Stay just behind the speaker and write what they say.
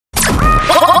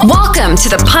Welcome to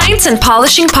the Pints and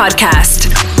Polishing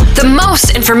Podcast, the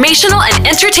most informational and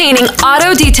entertaining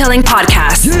auto detailing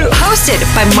podcast, hosted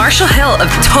by Marshall Hill of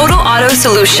Total Auto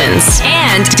Solutions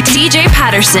and DJ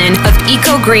Patterson of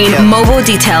Eco Green Mobile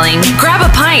Detailing. Grab a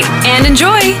pint and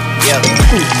enjoy.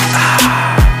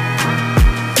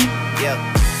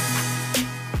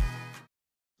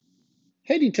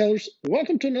 Hey detailers,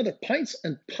 welcome to another Pints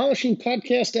and Polishing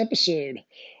Podcast episode.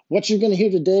 What you're going to hear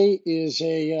today is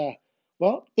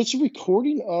it's a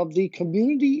recording of the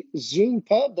community Zoom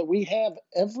pub that we have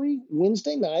every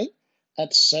Wednesday night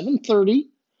at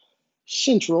 7:30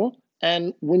 Central.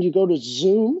 And when you go to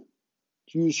Zoom,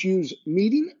 use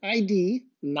meeting ID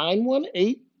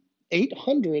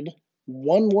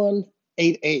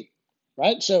 918-800-1188,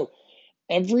 right? So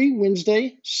every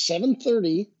Wednesday,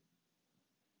 7:30,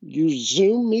 use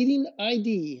Zoom meeting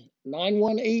ID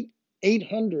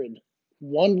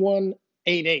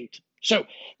 918-800-1188. So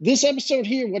this episode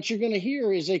here, what you're going to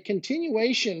hear is a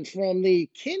continuation from the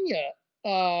Kenya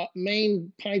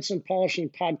main Pints and Polishing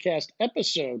Podcast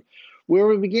episode, where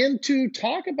we begin to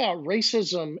talk about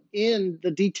racism in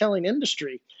the detailing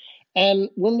industry.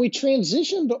 And when we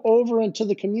transitioned over into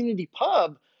the community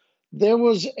pub, there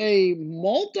was a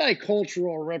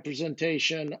multicultural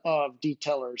representation of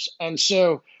detailers. And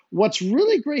so what's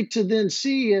really great to then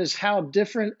see is how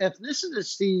different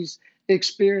ethnicities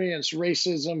experience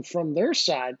racism from their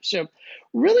side. So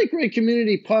really great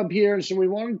community pub here. And so we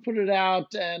wanted to put it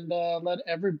out and let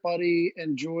everybody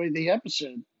enjoy the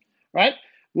episode, right?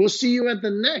 We'll see you at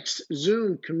the next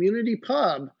Zoom community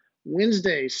pub,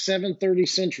 Wednesday, 7:30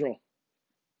 Central.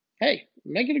 Hey,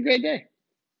 make it a great day.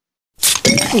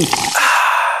 Because at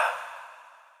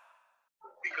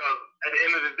the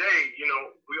end of the day,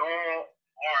 we all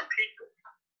are people.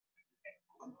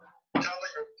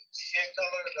 Color, skin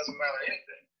color, it doesn't matter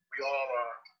anything. We all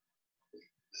are the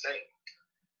same.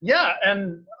 Yeah,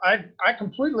 and I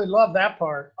completely love that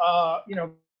part.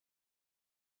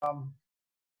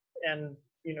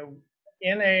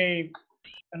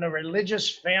 In a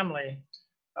religious family,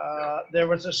 there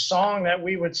was a song that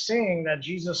we would sing that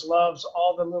Jesus loves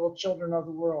all the little children of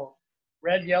the world.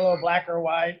 Red, yellow, black, or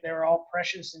white, they were all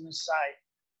precious in his sight.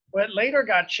 But it later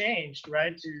got changed,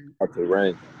 right, to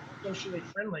socially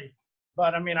friendly.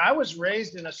 But I was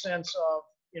raised in a sense of,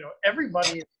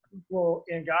 everybody is equal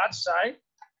in God's sight.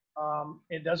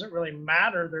 It doesn't really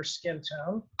matter their skin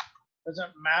tone.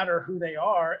 Doesn't matter who they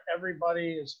are.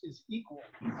 Everybody is equal.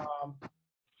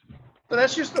 So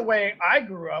that's just the way I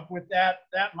grew up with that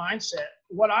mindset.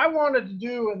 What I wanted to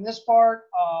do in this part,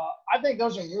 I think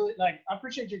those are really, I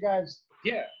appreciate you guys.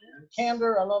 Yeah.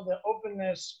 Candor. I love the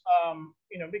openness,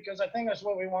 because I think that's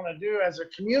what we want to do as a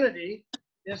community,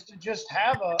 is to just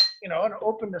have an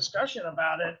open discussion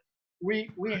about it.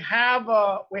 We have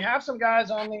some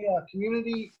guys on the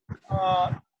community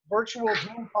virtual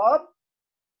Zoom pub,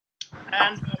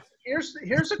 and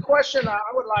here's a question I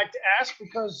would like to ask,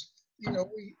 because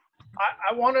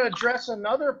I want to address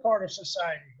another part of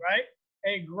society, right?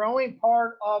 A growing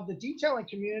part of the detailing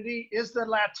community is the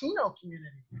Latino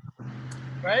community,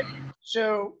 right?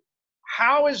 So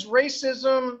how is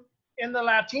racism in the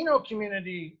Latino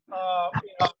community?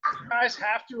 You guys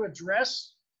have to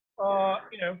address,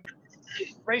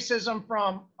 racism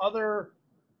from other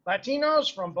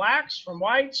Latinos, from blacks, from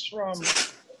whites, from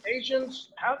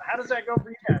Asians. How does that go for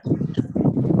you guys?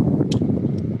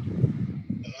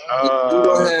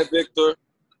 Go ahead, Victor.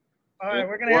 All right,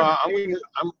 we're gonna. Well,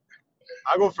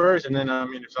 I'll go first, and then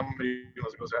if somebody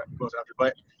else goes after.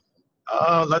 But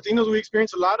Latinos, we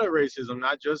experience a lot of racism,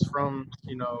 not just from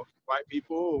white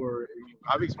people, or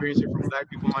I've experienced it from black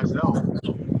people myself.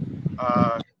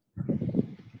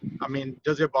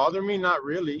 Does it bother me? Not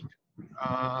really,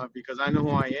 because I know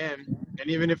who I am, and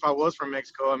even if I was from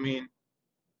Mexico,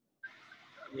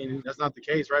 that's not the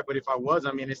case, right? But if I was,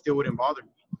 it still wouldn't bother me.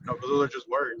 Because those are just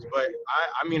words. But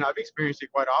I've experienced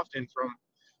it quite often from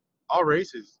all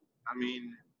races.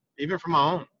 Even from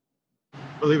my own,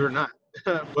 believe it or not.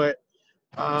 But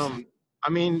I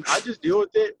just deal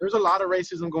with it. There's a lot of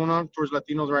racism going on towards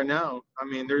Latinos right now.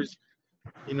 There's,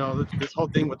 this whole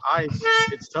thing with ICE.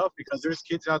 It's tough because there's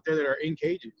kids out there that are in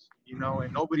cages, and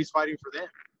nobody's fighting for them.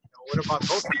 What about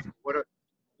those people?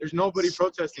 There's nobody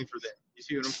protesting for them. You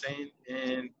see what I'm saying?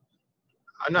 And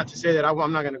I'm not to say that I'm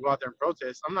not going to go out there and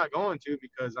protest. I'm not going to,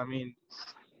 because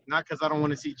not because I don't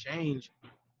want to see change,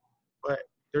 but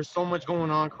there's so much going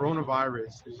on.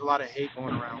 Coronavirus. There's a lot of hate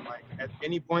going around. At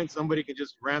any point, somebody could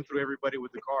just ram through everybody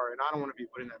with the car, and I don't want to be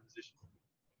put in that position.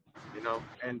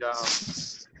 And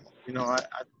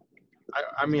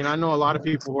I know a lot of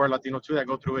people who are Latino too that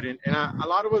go through it, and a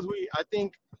lot of us, I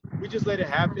think we just let it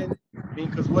happen.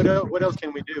 Because what else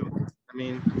can we do? I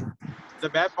mean, the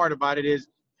bad part about it is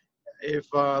if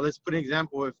let's put an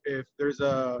example. If there's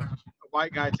a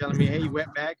white guy telling me, "Hey, you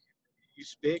wetback, you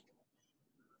spick,"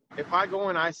 if I go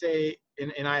and I say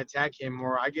and I attack him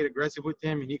or I get aggressive with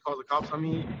him and he calls the cops on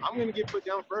me, I'm gonna get put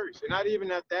down first. And not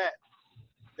even at that.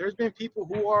 There's been people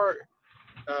who are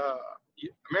uh,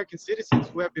 American citizens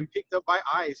who have been picked up by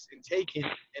ICE and taken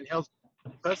and held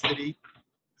custody,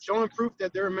 showing proof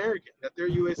that they're American, that they're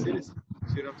U.S. citizens.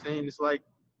 See what I'm saying? It's like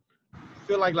I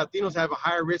feel like Latinos have a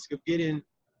higher risk of getting,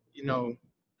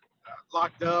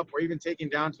 locked up or even taken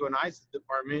down to an ICE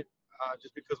department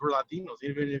just because we're Latinos,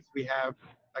 even if we have,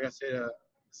 like I said,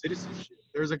 citizenship.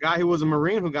 There's a guy who was a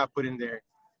Marine who got put in there.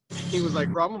 He was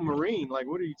like, "Bro, I'm a Marine. Like,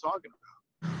 what are you talking about?"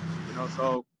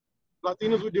 So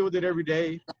Latinos would deal with it every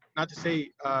day. Not to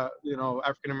say,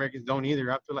 African Americans don't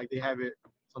either. I feel like they have it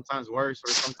sometimes worse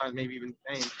or sometimes maybe even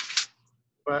the same.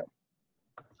 But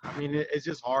I mean, it's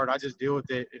just hard. I just deal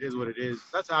with it. It is what it is.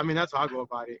 That's how I go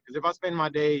about it. Because if I spend my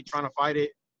day trying to fight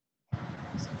it,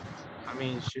 I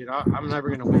mean, shit, I'm never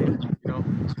gonna win.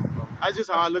 That's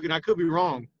just how I look at it. I could be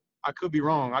wrong. I could be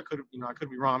wrong. I could be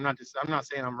wrong. I'm not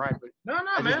saying I'm right, but No,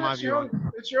 man, it's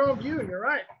your own view. You're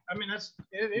right. I mean, that's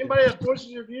anybody that voices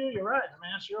your view. You're right. I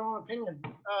mean, that's your own opinion.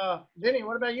 Vinny,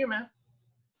 what about you, man?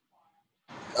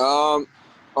 On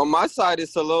my side,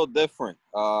 it's a little different.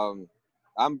 I'm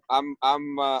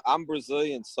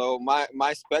Brazilian, so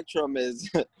my spectrum is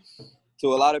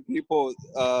to a lot of people.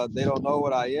 They don't know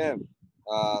what I am.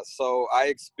 So I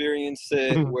experience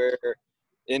it where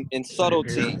in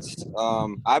subtleties.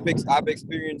 I've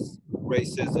experienced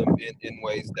racism in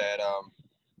ways that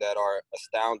are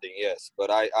astounding. Yes, but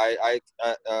I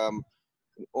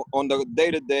on the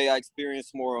day-to-day, I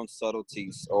experience more on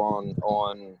subtleties,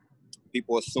 on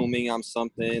people assuming I'm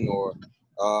something or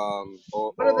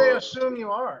what do they assume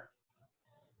you are?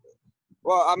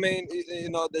 Well, I mean,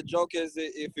 the joke is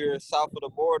if you're south of the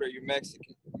border, you're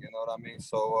Mexican. You know what I mean?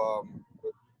 So,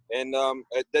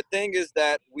 the thing is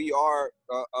that we are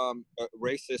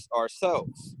racist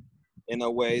ourselves in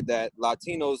a way that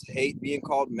Latinos hate being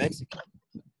called Mexican.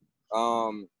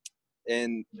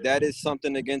 And that is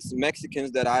something against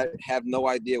Mexicans that I have no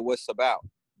idea what's about.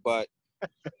 But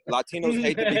Latinos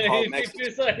hate to be called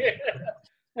Mexican.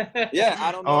 Yeah,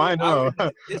 I don't know. Oh, I know.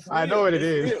 I know what it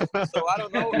is. Real. So I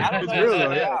don't know. It's real though.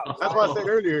 That's what I said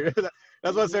earlier.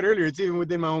 That's what I said earlier. It's even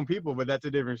within my own people, but that's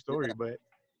a different story. But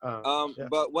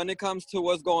but when it comes to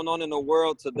what's going on in the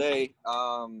world today,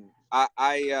 I'm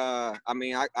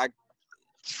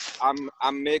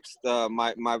mixed.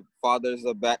 My father's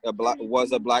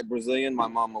was a black Brazilian. My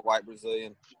mom a white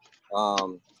Brazilian.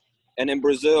 And in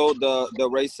Brazil, the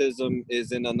racism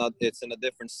is in a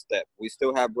different step. We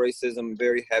still have racism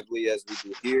very heavily as we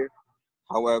do here.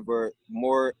 However,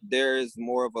 there is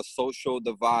more of a social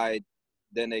divide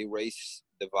than a race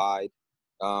divide,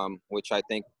 which I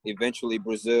think eventually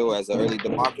Brazil, as an early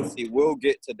democracy, will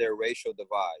get to their racial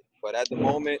divide. But at the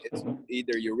moment, it's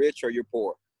either you're rich or you're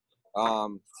poor.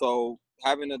 So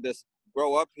having to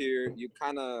grow up here, you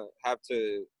kind of have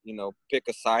to, pick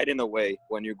a side in a way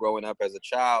when you're growing up as a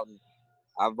child.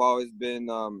 I've always been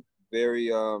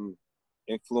very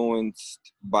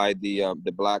influenced by the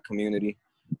black community.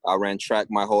 I ran track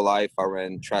my whole life. I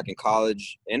ran track in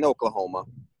college in Oklahoma,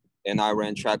 and I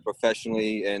ran track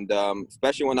professionally. And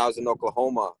especially when I was in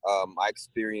Oklahoma, I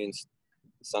experienced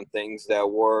some things that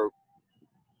were,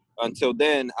 until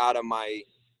then, out of my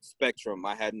spectrum.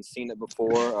 I hadn't seen it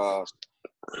before.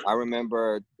 I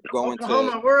remember going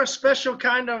Oklahoma, we're a special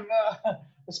kind of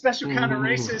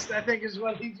racist. I think is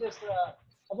what he just.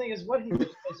 I think is what he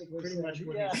just basically pretty much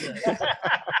what he said.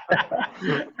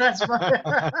 That's funny.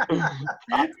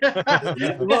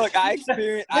 Look, I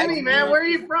experienced. Jimmy, man, where are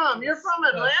you from? You're from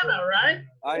Atlanta, right?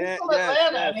 I am. From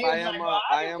Atlanta. Yes,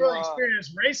 I didn't really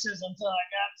experience racism until I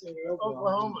got to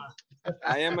Oklahoma.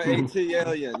 I am an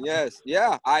ATLian. Yes,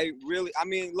 yeah. I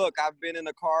mean, look, I've been in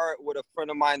a car with a friend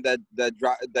of mine that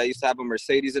used to have a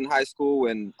Mercedes in high school,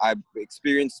 and I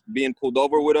experienced being pulled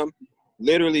over with him,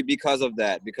 literally because of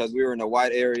that. Because we were in a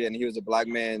white area and he was a black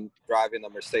man driving a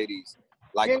Mercedes.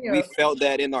 Like we felt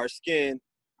that in our skin,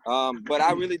 but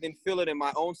I really didn't feel it in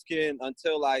my own skin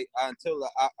until I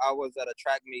was at a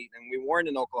track meet, and we weren't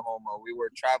in Oklahoma. We were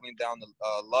traveling down to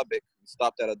Lubbock. We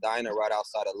stopped at a diner right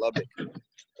outside of Lubbock.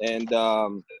 And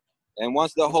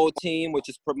once the whole team, which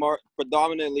is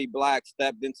predominantly black,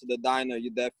 stepped into the diner, you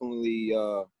definitely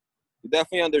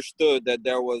understood that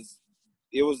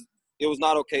it was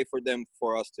not okay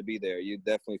for us to be there. You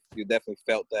definitely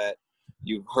felt that.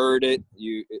 You've heard it.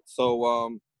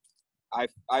 I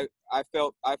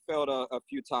felt a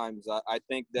few times. I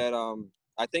think that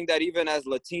even as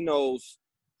Latinos,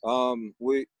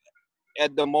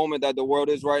 at the moment that the world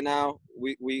is right now,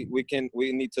 we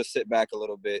need to sit back a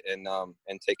little bit and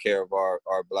take care of our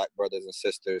black brothers and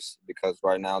sisters, because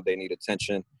right now they need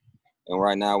attention, and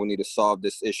right now we need to solve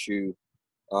this issue,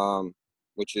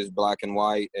 which is black and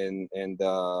white, and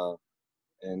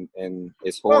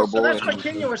it's horrible. Well, so that's what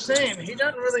Kenya was saying. He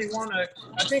doesn't really want to.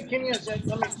 I think Kenya said,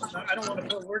 I don't want to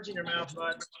put words in your mouth,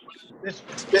 but this,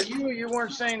 you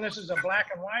weren't saying this is a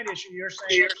black and white issue. You're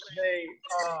saying this is a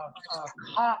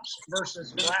cops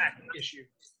versus black issue.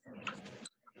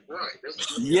 Right.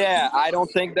 Yeah, I don't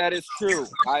think that is true.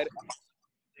 I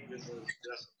think this is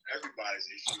just everybody's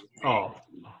issue. Oh.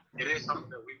 It is something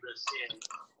that we've been seeing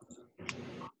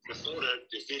before the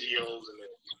videos and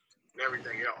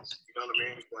everything else. You know what I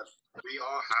mean? But we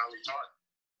are highly taught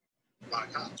by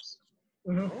cops.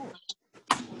 Mm-hmm.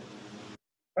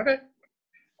 Okay.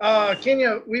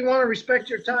 Kenya, we want to respect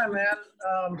your time, man.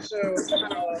 So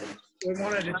we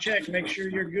wanted to check, make sure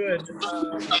you're good.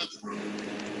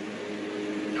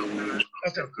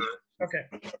 Okay.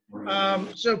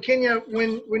 So Kenya,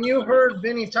 when you heard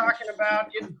Vinny talking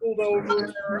about getting pulled over,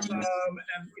 and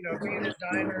being at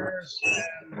diners,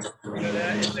 and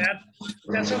is that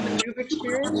something you've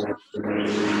experienced? Here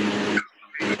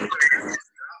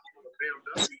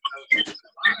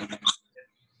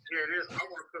it is. I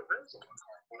want to put rims on my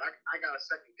car, but I got a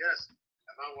second guess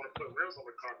if I want to put rims on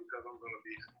the car because I'm going to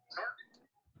be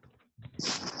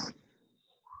targeted.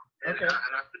 Okay.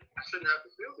 And I shouldn't have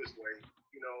to feel this way,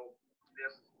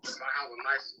 if I have a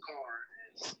nice car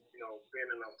and, being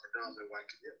in a predominantly white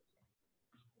community.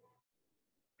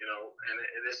 And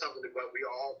it's something that we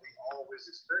always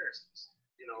experience this.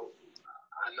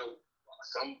 I know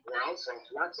where I'm from,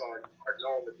 blacks are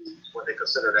known to be what they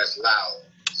consider as loud,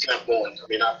 flamboyant. I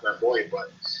mean, not flamboyant, but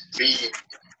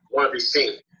want to be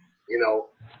seen,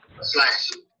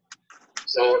 flashy.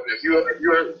 So if you're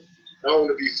known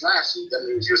to be flashy, that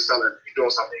means you're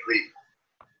doing something illegal.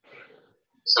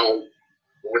 So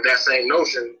with that same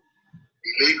notion,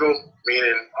 illegal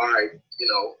meaning, all right,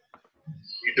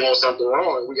 you're doing something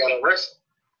wrong, we gotta arrest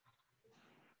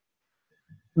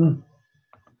you.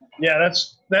 Yeah,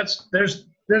 there's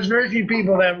very few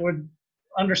people that would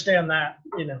understand that,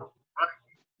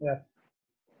 Yeah.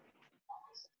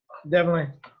 Definitely.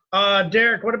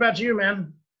 Derek, what about you,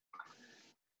 man?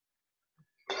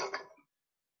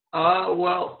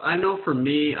 Well, I know for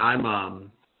me,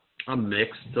 I'm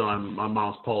mixed. So my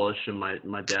mom's Polish and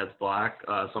my dad's black.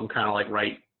 So I'm kind of like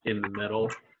right in the middle.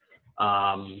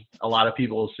 A lot of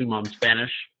people assume I'm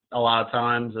Spanish a lot of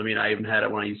times. I mean, I even had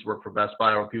it when I used to work for Best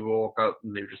Buy, where people walk up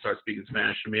and they would just start speaking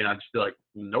Spanish to me, and I'd just be like,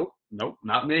 nope,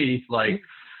 not me. Like,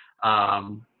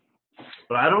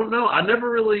 but I don't know. I never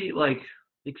really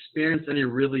experienced any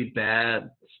really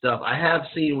bad stuff. I have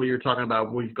seen what you're talking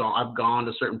about. I've gone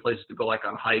to certain places to go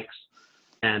on hikes,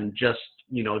 and just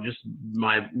me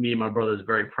and my brother's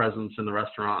very presence in the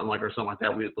restaurant or something like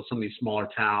that. We with some of these smaller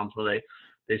towns where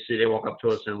they walk up to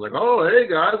us and like, oh, hey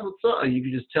guys, what's up? And you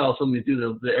can just tell some of these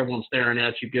dudes, everyone's staring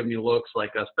at you, giving you looks,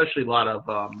 especially a lot of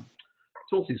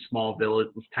these small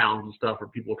villages, towns and stuff where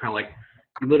people kind of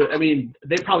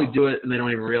they probably do it and they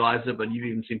don't even realize it, but you've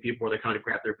even seen people where they kind of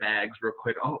grab their bags real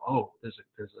quick. Oh, there's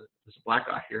a black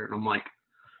guy here, and I'm like,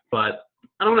 but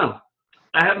I don't know.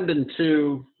 I've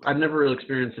never really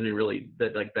experienced any really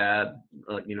bad,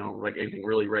 anything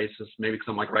really racist. Maybe because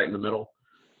I'm right in the middle,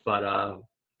 but I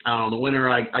don't know. In the winter,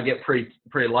 I get pretty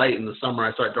light. In the summer,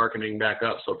 I start darkening back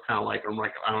up. So it's kind of I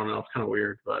don't know. It's kind of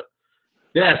weird, but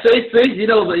yeah. See, you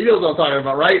know what I'm talking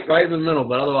about, right? Right in the middle.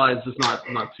 But otherwise, it's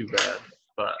not too bad.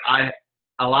 But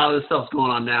a lot of this stuff's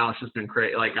going on now. It's just been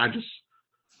crazy.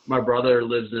 My brother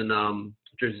lives in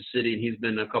Jersey City, and he's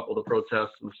been to a couple of the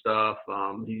protests and stuff.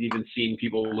 He's even seen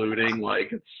people looting.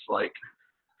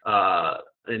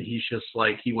 And he's just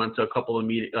he went to a couple of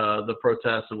the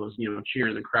protests and was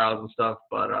cheering the crowds and stuff.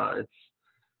 But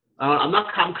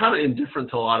I'm kind of indifferent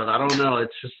to a lot of it. I don't know.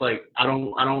 It's just I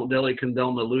don't really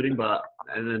condone the looting,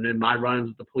 and then in my runs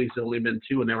with the police, there only been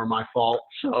 2, and they were my fault.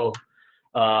 So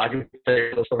I can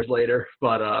tell those stories later.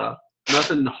 But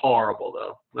nothing horrible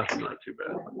though. Nothing not too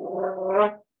bad.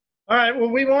 All right. Well,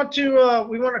 we want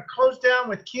to close down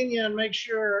with Kenya and make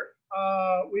sure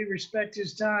we respect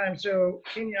his time. So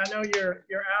Kenya, I know you're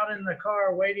out in the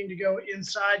car waiting to go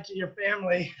inside to your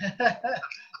family.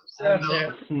 So,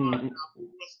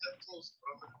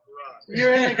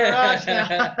 you're in the garage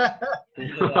now.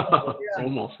 Yeah.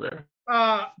 Almost there.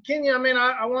 Kenya,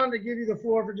 I wanted to give you the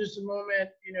floor for just a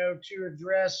moment, to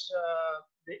address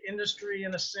the industry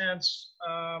in a sense,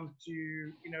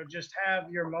 to just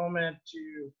have your moment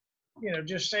to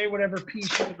just say whatever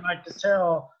piece you'd like to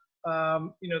tell.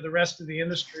 the rest of the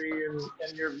industry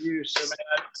and your views. So, man,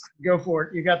 go for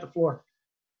it. You got the floor.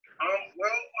 Well,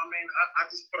 I mean, I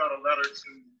just put out a letter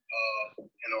to, I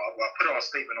put out a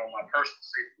statement on my personal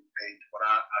Facebook page, but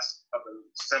I something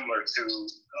similar to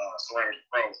Ceramic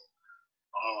Pro.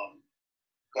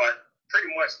 But pretty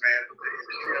much, man, the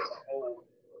industry as a whole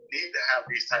need to have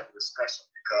these type of discussions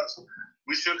because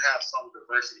we should have some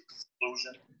diversity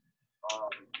inclusion.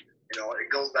 It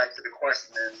goes back to the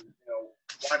question, and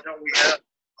why don't we have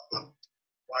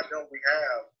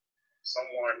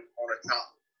someone on a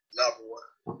top level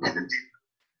in the deep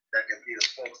that can be a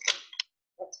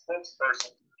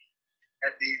spokesperson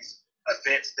at these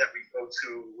events that we go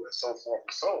to, and so forth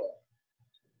and so on.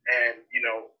 And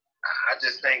I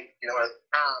just think at the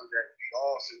time that we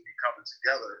all should be coming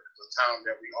together, the time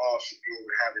that we all should be able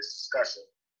to have this discussion,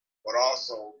 but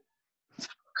also a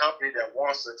company that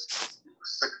wants to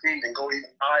succeed and go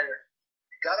even higher,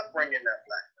 you got to bring in that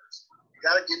Black person. You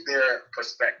got to get their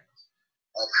perspective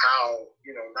of how,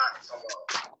 not from a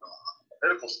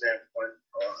political standpoint,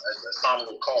 as some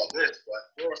would call this, but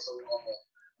more so on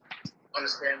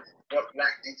understanding what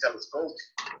Black detailers go to.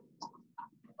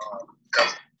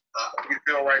 Because we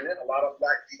feel right now a lot of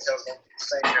Black detailers don't get the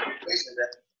same information that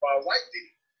white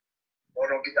people, or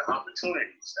don't get the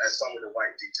opportunities as some of the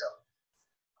white detailers.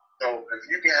 So if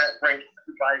you can bring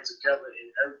everybody together and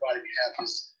everybody can have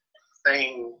this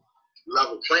same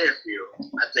level playing field,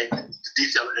 I think the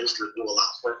detailing industry will do a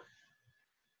lot further.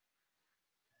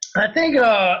 I think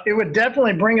it would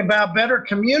definitely bring about better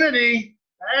community.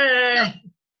 Hey.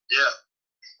 Yeah.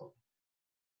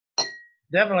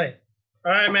 Definitely.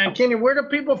 All right, man. Kenny, where do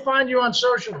people find you on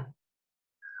social?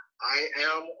 I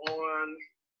am on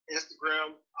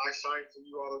Instagram, I Shine For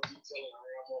You Auto Detailing. I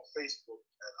am on Facebook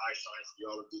at I Shine For You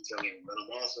Auto Detailing. And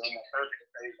I'm also on my personal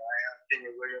page. I am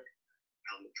Kenny Williams.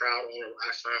 I'm the proud owner of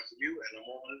I Shine For You, and I'm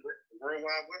on the World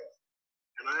Wide Web.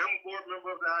 And I am a board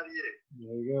member of the IDA.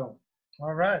 There you go.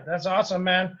 All right. That's awesome,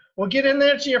 man. Well, get in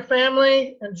there to your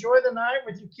family. Enjoy the night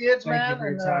with your kids, man. Thank you for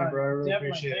your time, bro. I really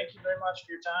appreciate it. Thank you very much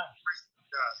for your time.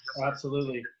 Yes,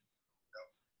 Absolutely.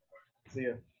 See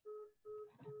you.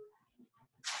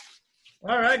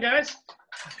 All right, guys.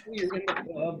 You're in the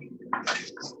club.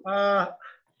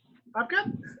 I've got.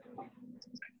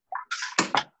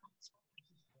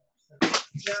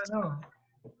 Yeah, no.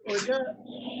 We got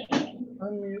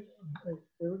unmute.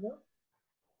 There we go.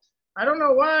 I don't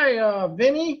know why,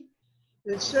 Vinny.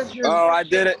 It says you're. Oh, I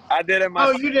did it. I did it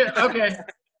myself. Oh, you did. Okay.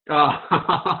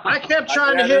 I kept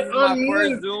trying to hit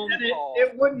unmute, and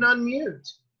it wouldn't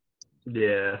unmute.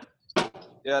 Yeah.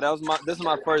 Yeah, this is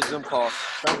my first Zoom call.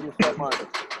 Thank you so much.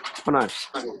 Oh, nice.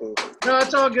 No,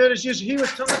 it's all good. It's just he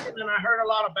was talking, and I heard a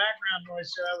lot of background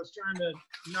noise, so I was trying to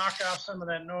knock off some of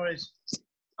that noise.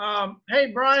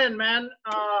 Hey, Brian, man.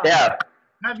 Yeah.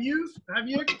 Have you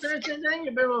experienced anything?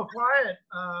 You've been a little quiet.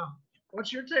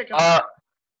 What's your take on it?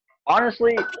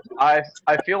 Honestly, I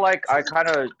feel like I kind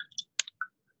of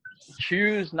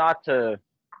choose not to.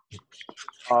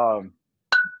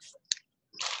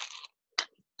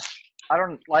 I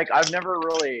don't like. I've never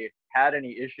really had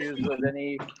any issues with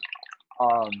any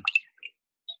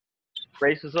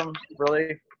racism.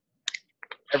 Really,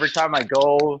 every time I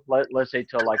go, let's say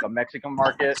to like a Mexican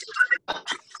market,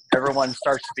 everyone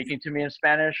starts speaking to me in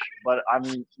Spanish, but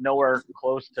I'm nowhere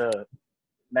close to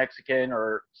Mexican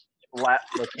or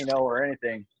Latino or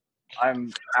anything.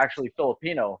 I'm actually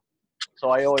Filipino, so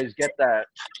I always get that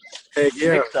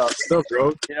mixed up. Still,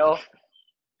 bro.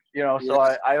 So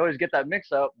I always get that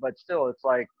mix up, but still, it's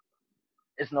like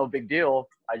it's no big deal.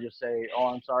 I just say, "Oh,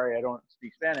 I'm sorry, I don't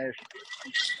speak Spanish,"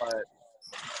 but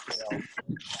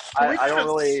I don't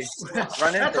really run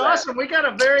into That's that. awesome. We got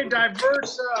a very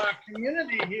diverse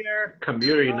community here.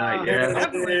 Community night, yeah.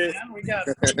 Definitely, man.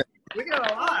 We got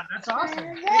a lot. That's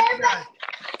awesome.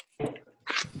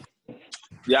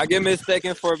 Yeah, I get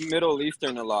mistaken for Middle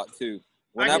Eastern a lot too.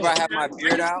 Whenever I have my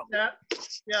beard out.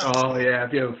 Yeah. Oh yeah,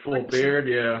 if you have a full beard,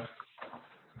 yeah.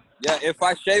 Yeah, if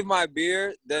I shave my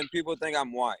beard, then people think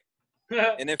I'm white.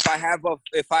 And if I have a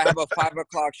 5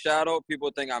 o'clock shadow,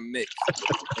 people think I'm mixed.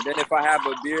 And then if I have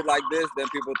a beard like this, then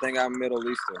people think I'm Middle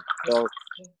Eastern. So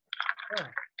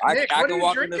Nick, I what are can you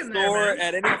walk in the drinking there, store man?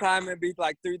 at any time and be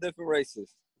like 3 different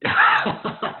races.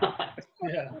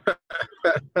 Yeah.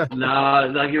 Nah,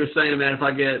 like you were saying, man. If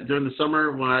I get during the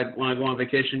summer when I go on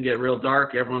vacation, get real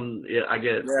dark. I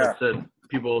get like I said,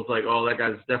 people like, oh, that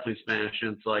guy's definitely Spanish.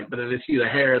 And it's like, but then they see the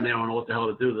hair and they don't know what the hell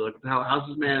to do. They're like, how's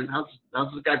this man? How's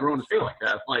this guy growing his hair like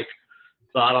that? Like,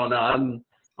 so I don't know. I'm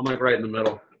like right in the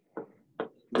middle.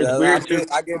 Yeah,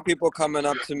 I get people coming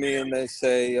up to me and they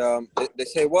say,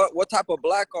 what type of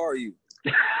black are you?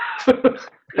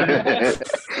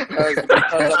 because of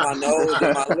my nose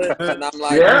and my lips, and I'm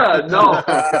like, Yeah, no.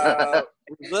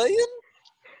 Brazilian?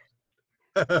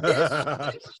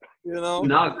 You know?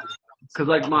 No, because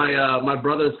like my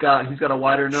brother's he's got a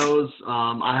wider nose.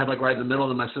 I have like right in the middle,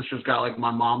 and my sister's got like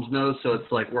my mom's nose, so it's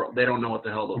like they don't know what the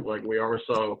hell like we are. We're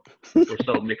so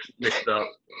mixed up.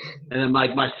 And then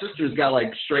like my sister's got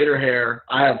like straighter hair.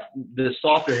 I have this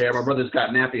softer hair. My brother's got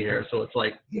nappy hair, so it's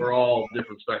like we're all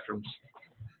different spectrums.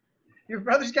 Your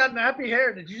brother's got nappy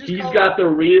hair. Did you just? He's got the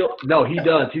real. No, he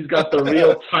does. He's got the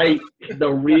real tight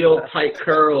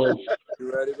curls.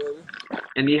 You ready, baby?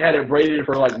 And he had it braided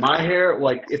for like my hair.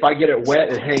 Like if I get it wet,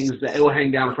 it will hang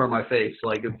down in front of my face.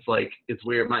 Like it's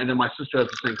weird. And then my sister has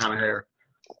the same kind of hair.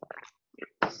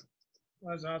 That's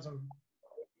awesome.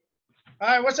 All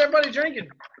right, what's everybody drinking?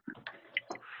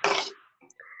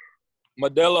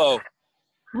 Modelo.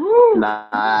 Woo!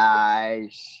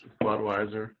 Nice.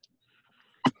 Budweiser.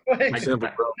 Wait. Simple,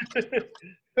 bro.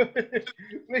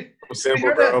 we Simple,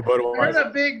 heard bro. we heard a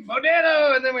big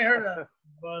Modelo, and then we heard a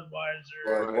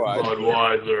Budweiser.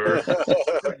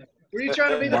 Budweiser. Were you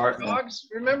trying to be the Martin. frogs?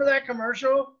 Remember that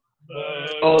commercial?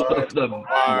 Oh, the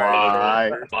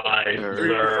Budweiser.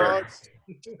 Budweiser.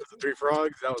 Three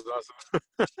frogs. That was awesome.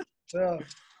 So, all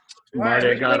Marty,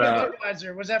 right, I got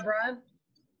Budweiser. Was that Brian?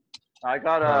 I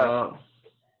got a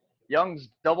Young's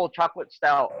Double Chocolate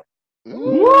Stout.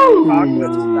 Woo!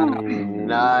 Chocolate Stout.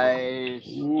 Nice.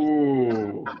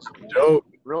 Ooh. Dope.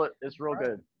 It's real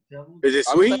good. Is it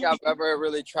I don't sweet? think I've ever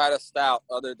really tried a stout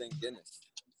other than Guinness.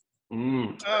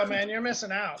 Oh man, you're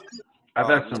missing out. I've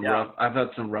had some rough. If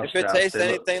it stouts. tastes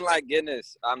They look- anything like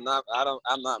Guinness, I'm not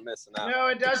missing out. No,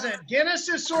 it doesn't. Guinness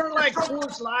is sort of like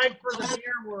Coors Light for the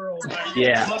beer world. Like,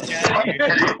 Yeah.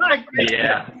 like,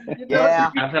 Yeah. you know, Yeah.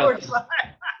 I've had- Coors Light.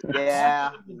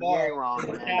 Yeah. You ain't wrong,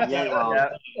 man. You ain't wrong. Yeah.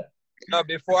 No,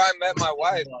 before I met my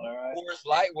wife, Coors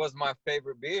Light was my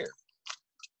favorite beer.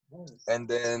 And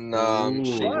then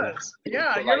she Was.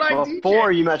 Yeah, you're like DJ.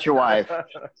 Before you met your wife.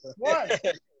 What?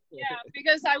 Yeah,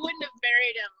 because I wouldn't have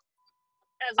married him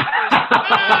as a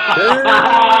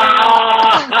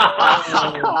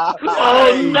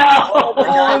Oh no! Oh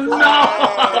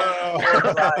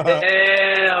no!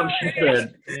 Damn, she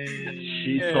said.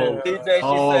 She told. DJ, she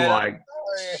Oh said, my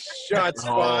Shots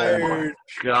Oh fired.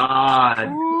 God!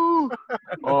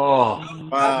 Oh,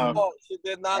 Wow. oh, she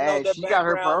did not Hey, know the she got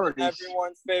her background of priorities.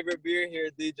 everyone's favorite beer here,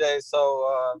 DJ.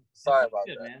 So sorry about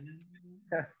that.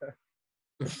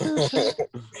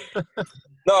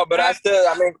 No, but I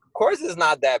mean, Coors is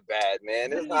not that bad,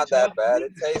 man. It's not that bad.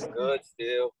 It tastes good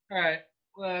still. All right.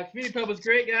 Community Pub was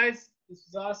great, guys. This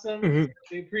was awesome.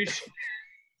 We appreciate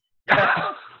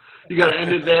you gotta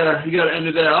end it there.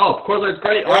 Oh, of course, that's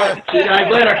great. All right, see you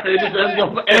guys later. It just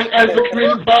ends the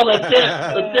community call. That's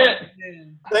it.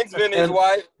 Thanks, Vinny's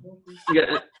wife.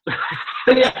 Yeah.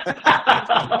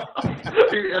 Yeah.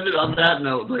 You ended on that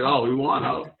note. Like, oh, we won.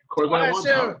 Oh, of course, All I right, won.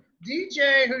 so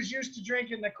DJ, who's used to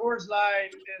drinking the Coors Light,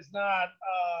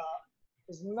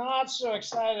 is not so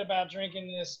excied about drinking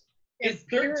this. it's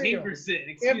 13%.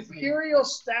 Excuse me. Imperial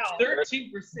Stout. 13%.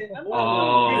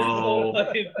 Oh.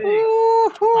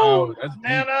 Oh, that's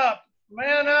Man up.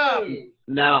 Man up.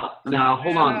 Now,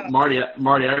 hold on, Marty. I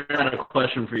got a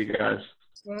question for you guys.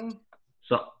 Mhm.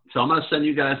 So I'm gonna send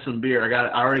you guys some beer. I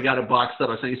already got it boxed up.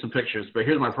 I sent you some pictures. But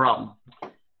here's my problem.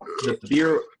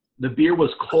 The beer was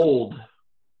cold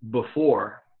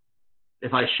before.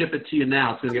 If I ship it to you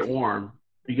now, it's gonna get warm.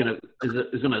 Is it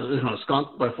gonna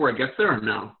skunk before it gets there or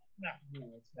no? No.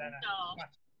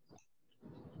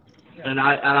 And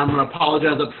I'm gonna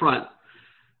apologize up front.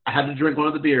 I had to drink one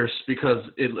of the beers because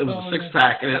it was a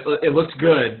 6-pack and it looked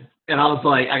good. And I was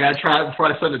like, I gotta try it before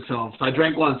I send it to him. So I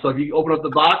drank one. So if you open up the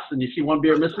box and you see one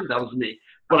beer missing, that was me.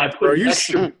 But I put Bro, you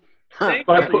extra. Bro,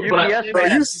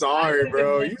 you sorry,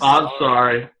 bro. I'm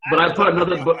sorry, but I put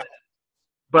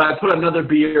another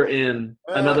beer in,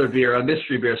 a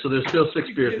mystery beer. So there's still 6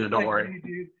 beers in it. Don't worry.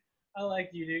 Dude. I like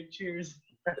you, dude. Cheers.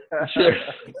 Sure.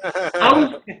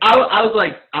 I was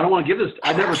like, I don't want to give this.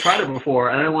 I've never tried it before,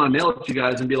 and I didn't want to mail it to you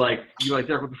guys and be like, Derek,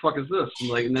 what the fuck is this?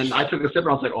 And then I took a sip and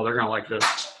I was like, oh, they're gonna like this.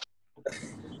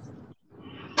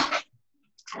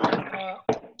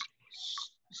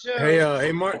 So,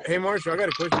 Hey, Marshall, I got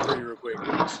a question for you real quick.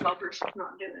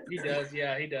 He does.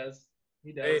 Yeah, he does.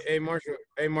 He does. Hey, Marshall.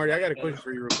 Hey, Marty, I got a question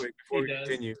for you real quick before we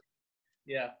continue.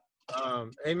 Yeah.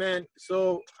 Hey, man,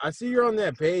 so I see you're on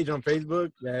that page on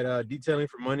Facebook, that Detailing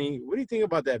for Money. What do you think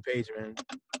about that page, man?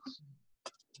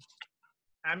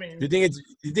 I mean, Do you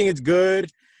think it's good?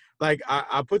 Like,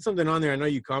 I put something on there. I know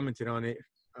you commented on it.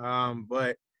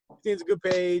 But you think it's a good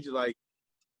page? Like,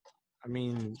 I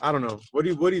mean, I don't know. What do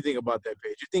you think about that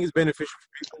page? You think it's beneficial for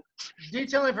people?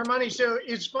 Detailing for money. So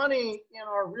it's funny, in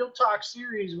our Real Talk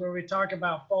series where we talk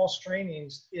about false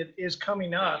trainings, it is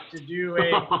coming up to do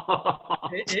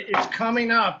it's coming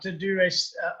up to do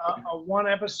a one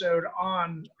episode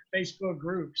on Facebook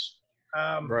groups.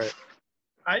 Right.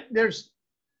 It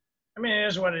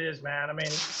is what it is, man. I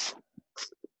mean,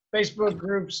 Facebook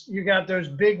groups, you got those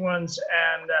big ones,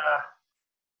 and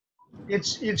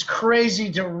it's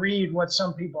crazy to read what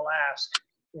some people ask.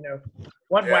 You know,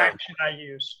 what wax should I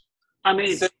use? I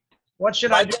mean, what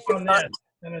should I do on this?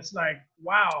 And it's like,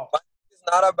 wow. It's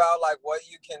not about like what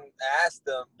you can ask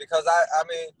them, because I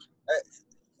mean,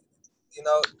 you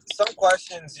know, some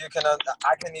questions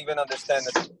I can even understand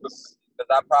this, because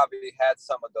I probably had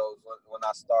some of those when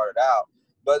I started out.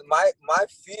 But my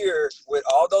fear with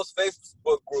all those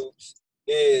Facebook groups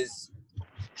is,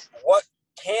 what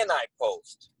can I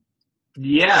post?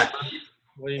 Yes.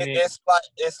 What do you mean?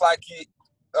 It's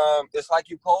like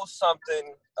you post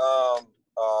something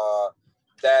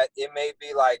that it may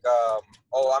be like,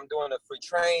 oh, I'm doing a free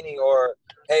training, or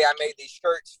hey, I made these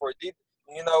shirts for deep,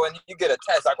 you know, and you get a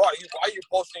text like, why are you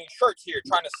posting shirts here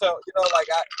trying to sell? You know, like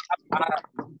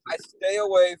I stay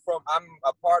away from. I'm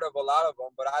a part of a lot of them,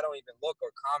 but I don't even look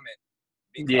or comment.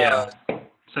 Because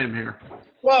same here.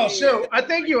 Well, so I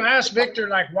think you asked Victor,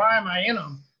 like, why am I in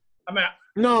them?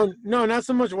 No, not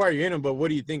so much why you're in them, but what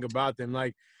do you think about them?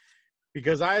 Like,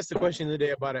 because I asked the question the other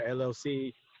day about an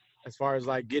LLC, as far as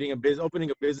like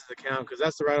opening a business account, because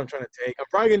that's the route I'm trying to take. I'm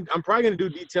probably gonna do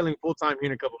detailing full time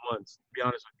here in a couple months, to be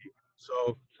honest with you.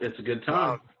 So it's a good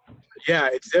time. Yeah,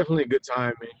 it's definitely a good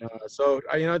time. And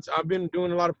I've been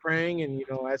doing a lot of praying and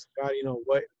asking God,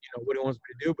 what He wants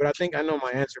me to do. But I think I know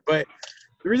my answer. But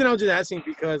the reason I was just asking,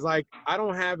 because like I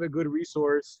don't have a good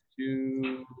resource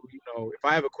to if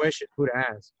I have a question, who to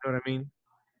ask. You know what I mean?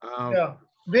 Yeah.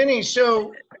 Vinny,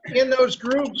 so in those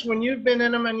groups, when you've been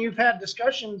in them and you've had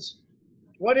discussions,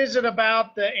 what is it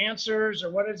about the answers, or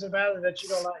what is it about it that you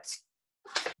don't like?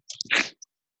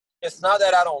 It's not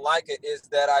that I don't like it; it's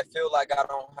that I feel like I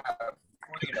don't have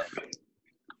freedom.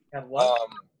 Have what?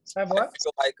 I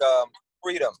feel like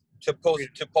freedom to post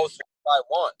what I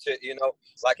want to.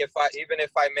 Like if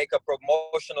I make a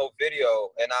promotional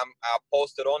video and I'll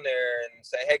post it on there and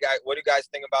say, hey guys, what do you guys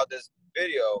think about this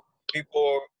video?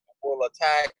 People will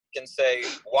attack and say,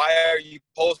 why are you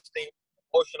posting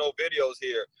promotional videos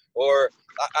here? Or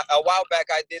a while back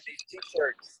I did these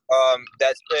t-shirts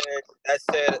that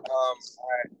said I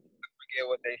forget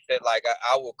what they said, like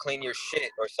I will clean your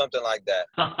shit or something like that.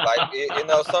 Like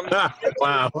some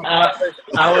wow.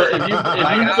 If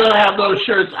you still have those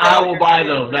shirts, I will buy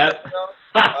those. And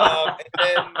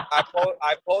then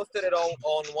I posted it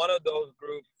on one of those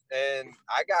groups, and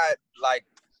I got like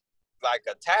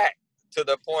attacked to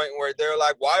the point where they're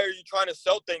like, why are you trying to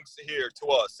sell things here to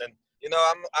us? And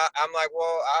I'm like,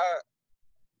 well,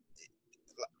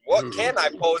 what can I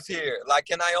post here? Like,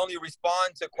 can I only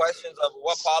respond to questions of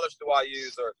what polish do I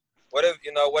use, or what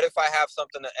if I have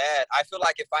something to add? I feel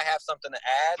like if I have something to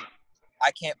add,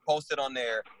 I can't post it on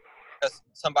there because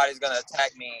somebody's gonna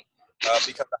attack me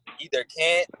because I either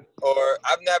can't, or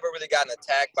I've never really gotten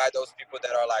attacked by those people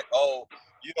that are like, oh,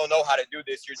 you don't know how to do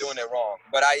this, you're doing it wrong.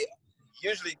 But I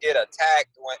usually get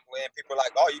attacked when people are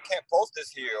like, oh, you can't post this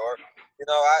here, or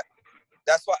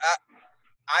that's why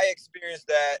I experienced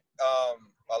that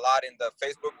a lot in the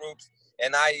Facebook groups,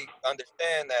 and I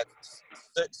understand that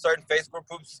certain Facebook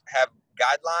groups have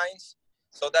guidelines,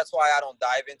 so that's why I don't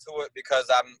dive into it, because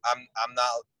I'm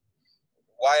not.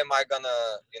 Why am I gonna?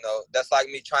 That's like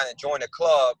me trying to join a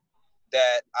club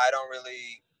that I don't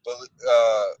really.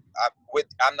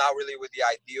 I'm not really with the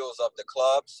ideals of the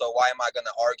club, so why am I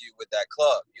gonna argue with that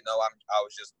club? I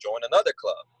was just joining another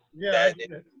club. Yeah, that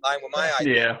is in line with my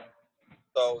ideas. Yeah.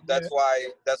 So that's why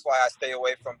I stay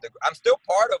away from the. I'm still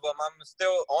part of them. I'm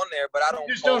still on there, but I don't.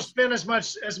 You just don't spend as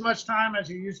much time as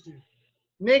you used to.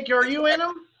 Nick, are you in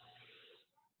them?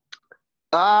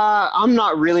 I'm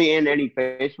not really in any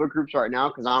Facebook groups right now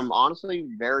because I'm honestly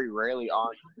very rarely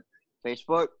on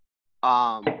Facebook.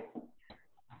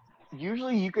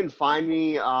 Usually you can find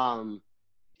me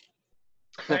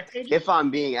if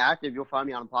I'm being active, you'll find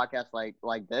me on a podcast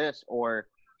like this, or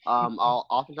I'll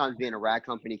oftentimes be in a Rag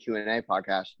Company Q&A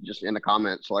podcast, just in the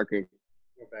comments lurking.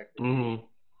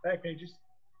 Back pages.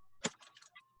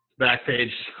 Back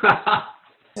page.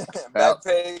 Back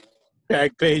page.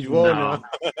 Back page. Whoa, no.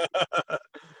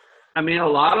 I mean, a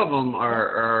lot of them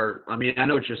are. I mean, I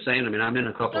know what you're saying. I mean, I'm in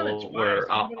a couple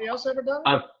where. Anybody else ever done?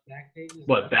 Back pages?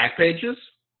 What, back pages?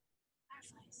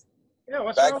 Yeah,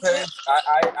 what's wrong with Backpage.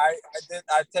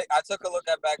 I took a look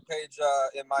at Backpage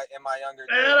in my younger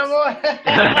days.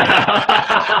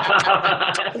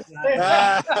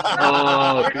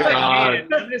 Oh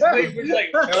God. I'm just waiting for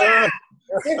like.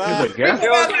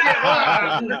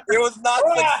 It was not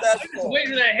successful. Waiting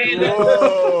for that hand.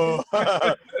 Whoa.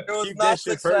 It was Keep not that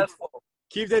shit successful.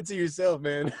 Keep that to yourself,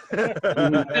 man.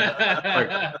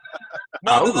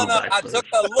 No. I took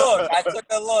a look. I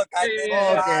didn't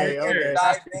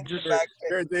dive into Backpage.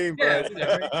 Sure thing, bro.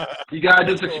 You gotta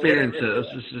just experience it.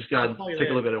 Just gotta take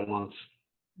a look at it once.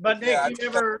 But Nick,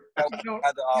 you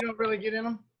don't really get in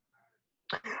them?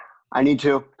 I need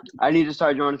to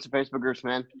start joining some Facebook groups,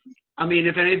 man. I mean,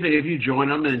 if anything, if you join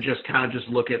them and just kind of just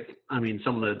look at, I mean,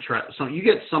 some of the you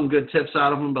get some good tips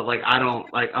out of them, but like I don't.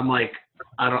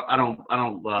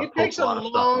 It takes a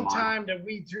long time to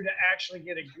weed through to actually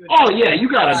get a good. Oh yeah, you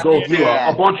gotta go through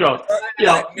a bunch of.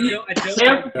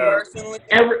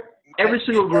 Every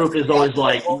single group is always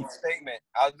like.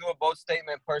 I'll do a bold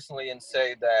statement personally and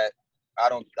say that I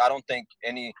don't think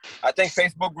any. I think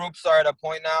Facebook groups are at a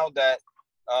point now that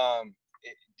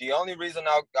the only reason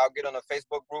I'll get on a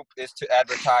Facebook group is to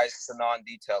advertise to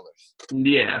non-detailers.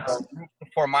 Yeah. So groups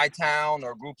for my town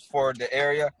or groups for the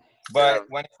area. But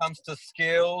when it comes to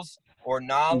skills or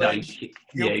knowledge,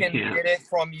 you can get it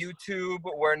from YouTube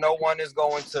where no one is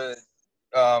going to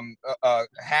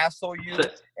hassle you. And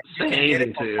you can get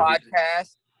it from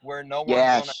podcasts where no one's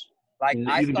going to, like,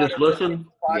 I can just listen.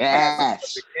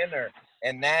 As a beginner,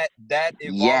 and that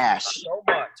evolved so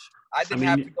much. I didn't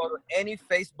have to go to any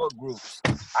Facebook groups.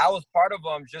 I was part of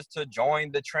them just to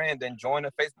join the trend and join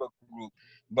a Facebook group.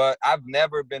 But I've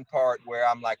never been part where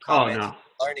I'm like commenting,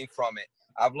 learning from it.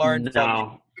 I've learned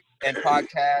from and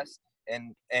podcasts,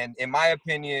 and in my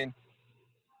opinion,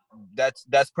 that's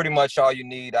pretty much all you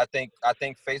need. I think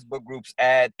Facebook groups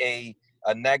add a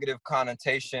negative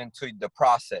connotation to the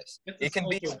process. It can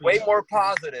be way more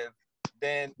positive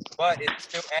but it's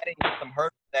still adding some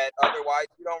hurt that otherwise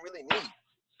you don't really need.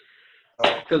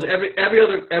 Because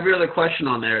every other question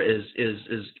on there is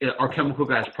are Chemical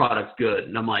Guys products good?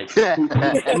 And I'm like, you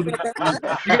guys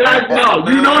know,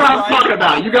 what I'm talking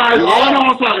about. You guys all know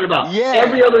what I'm talking about. Yeah.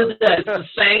 Every other day, it's the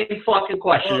same fucking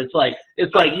question. It's like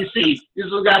you see,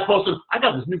 there's a guy posting, I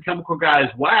got this new Chemical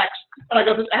Guys wax, and I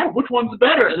got this ad. Which one's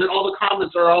better? And then all the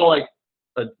comments are all like,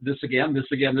 this again, this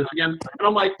again, this again. And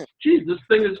I'm like, geez, this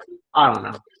thing is, I don't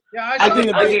know. Yeah, I saw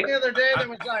the other day that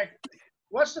was like,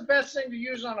 what's the best thing to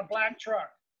use on a black truck?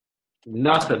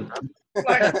 Nothing.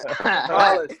 Like,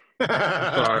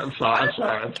 I'm sorry.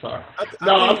 I'm sorry.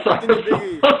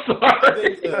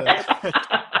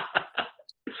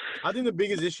 I think the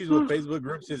biggest issues with Facebook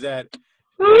groups is that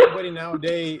everybody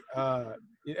nowadays, a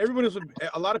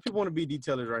lot of people want to be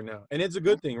detailers right now, and it's a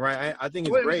good thing, right? I think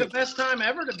it's great. It's the best time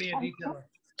ever to be a detailer.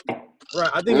 Right,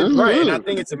 I think it's right, and I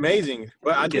think it's amazing.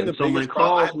 But I think the biggest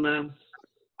problem, man.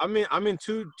 I'm in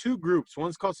two groups.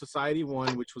 One's called Society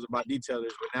One, which was about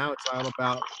detailers, but now it's all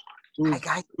about who's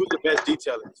the best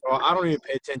detailer. So I don't even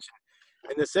pay attention.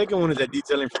 And the second one is that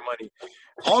detailing for money.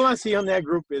 All I see on that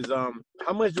group is how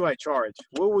much do I charge?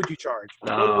 What would you charge?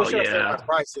 What should I say my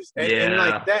prices? And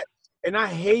like that. And I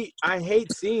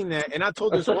hate seeing that. And I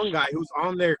told this one guy who's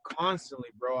on there constantly,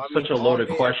 bro. Such a loaded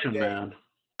question, man.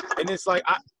 And it's like,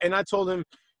 I told him,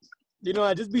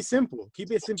 just be simple. Keep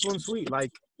it simple and sweet.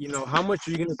 Like, how much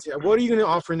are you going to what are you going to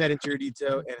offer in that interior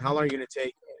detail, and how long are you going to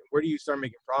take? Where do you start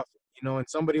making profit? And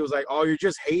somebody was like, oh, you're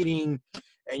just hating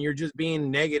and you're just being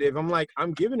negative. I'm like,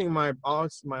 I'm giving him my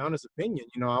honest opinion.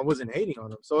 I wasn't hating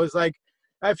on him. So it's like,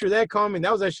 after that comment,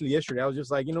 that was actually yesterday. I was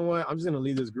just like, you know what? I'm just going to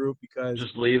leave this group because.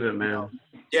 Just leave it, man.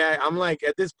 Yeah. I'm like,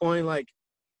 at this point, like,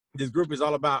 this group is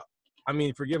all about,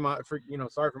 sorry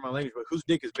for my language, but whose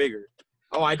dick is bigger?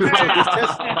 Oh, I did tell this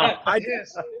test.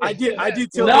 I did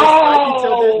tell this.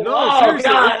 No, seriously.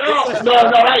 God, no,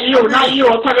 not you.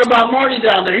 I'm talking about Marty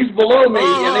down there. He's below me,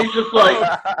 and he's just like,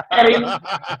 hey,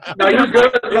 no, you're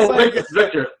good. No,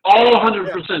 Victor, all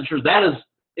 100% true. That is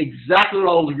exactly what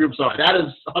all the groups are. That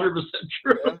is 100%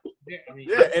 true.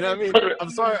 Yeah, and I mean, I'm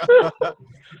sorry.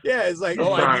 Yeah, it's like,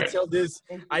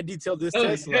 I detailed this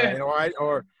Tesla,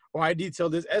 or I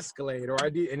detailed this Escalade,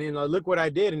 and then look what I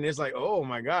did, and it's like, oh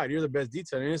my God, you're the best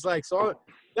detailer. And it's like, so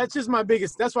that's just my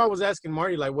biggest. That's why I was asking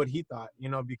Marty like what he thought,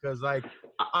 because like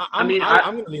I'm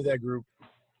gonna leave that group.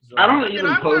 So. I don't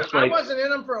even post I wasn't in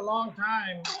them for a long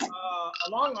time, a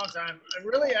long time. It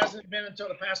really hasn't been until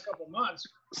the past couple of months,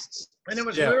 and it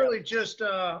was literally just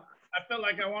I felt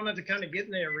like I wanted to kind of get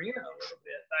in the arena a little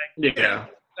bit,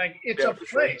 like it's a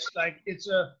place, like it's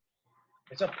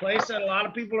a place that a lot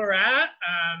of people are at,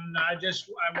 and I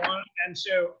want, and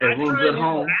so everyone's I try at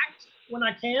home interact when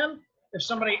I can, if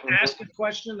somebody asks a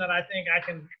question that I think I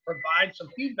can provide some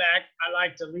feedback, I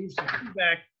like to leave some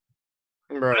feedback.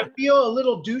 Right. I feel a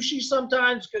little douchey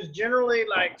sometimes because generally,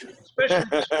 like, especially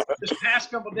this past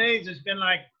couple of days, it's been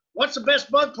like, what's the best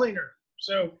bug cleaner?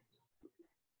 So,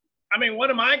 I mean, what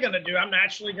am I going to do? I'm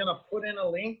naturally going to put in a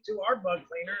link to our bug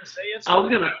cleaner and say it's. I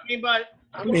was gonna.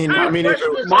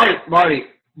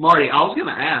 Marty, I was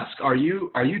gonna ask, are you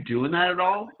doing that at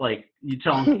all? Like, you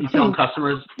telling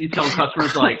customers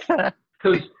like,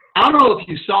 because I don't know if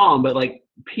you saw them, but like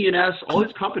P&S, all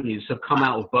these companies have come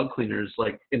out with bug cleaners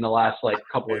like in the last like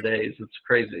couple of days. It's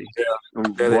crazy.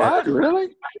 What?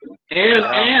 Really? And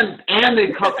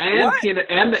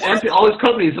all these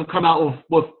companies have come out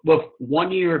with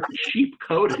 1 year cheap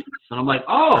coatings, and I'm like,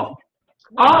 oh,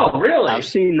 really? I've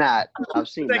seen that.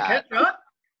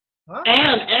 Huh?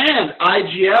 And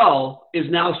IGL is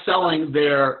now selling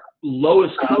their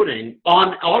lowest coating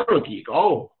on AutoGeek.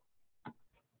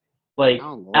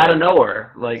 Out of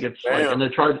nowhere, like it's like, and they're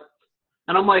charging.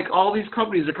 And I'm like, all these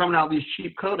companies are coming out with these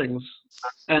cheap coatings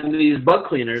and these bug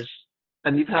cleaners,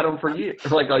 and you've had them for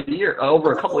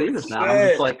over a couple of years now. And I'm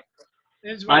just like,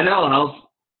 I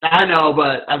know,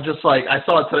 but I'm just like, I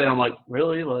saw it today. And I'm like,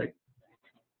 really, like.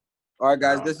 All right,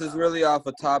 guys, this is really off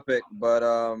a topic, but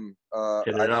I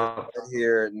just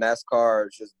hear NASCAR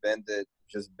just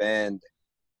banned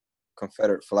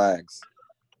Confederate flags.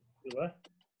 What?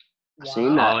 I've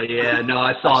seen that. Oh yeah, no,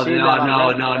 I saw that.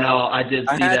 No, I did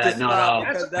see that. No.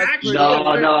 That's actually a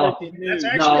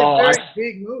very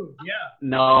big move. Yeah.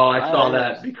 No, I saw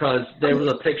that because there was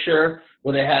a picture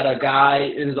where they had a guy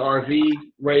in his RV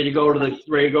ready to go to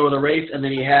the race, and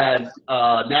then he had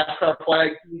NASCAR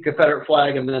flag, Confederate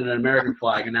flag, and then an American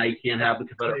flag, and now you can't have the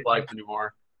Confederate flags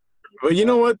anymore. But you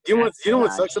know what? You know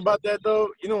what sucks about that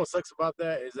though? You know what sucks about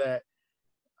that is that,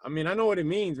 I mean, I know what it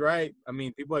means, right? I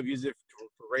mean, people have used it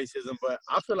for racism, but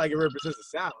I feel like it represents the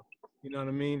South. You know what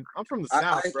I mean? I'm from the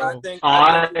South, bro.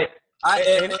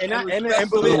 I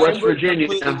believe West Virginia.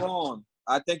 Wrong.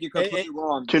 I think you're completely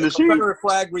wrong. Tennessee. The Confederate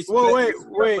flag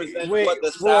represents what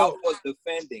the South was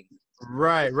defending.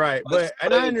 Right. But I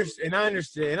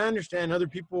understand other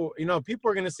people. You know, people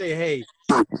are gonna say, "Hey,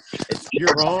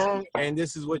 you're wrong," and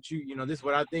this is what this is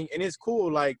what I think, and it's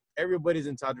cool. Like, everybody's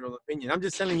entitled to their own opinion. I'm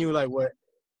just telling you, like, what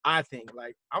I think.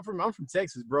 Like, I'm from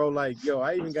Texas, bro. Like, yo,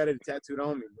 I even got it tattooed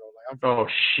on me, bro. Like, oh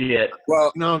shit.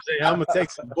 Well, you know what I'm saying? I'm a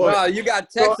Texan boy. Well, you got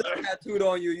Texas tattooed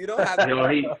on you. You don't have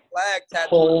he flag tattooed.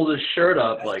 Pulled his shirt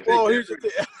up like. Well, here's the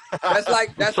thing. That's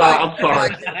like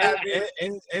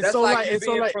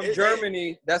from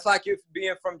Germany. That's like you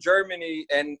being from Germany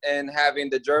and having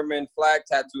the German flag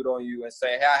tattooed on you and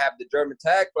saying, "Hey, I have the German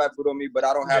tag tattooed on me, but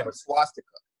I don't have a swastika."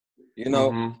 You know.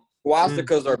 Mm-hmm.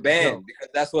 Swastikas are banned because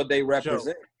that's what they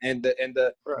represent, and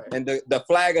the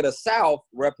flag of the South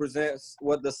represents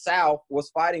what the South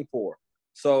was fighting for.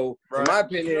 So, in my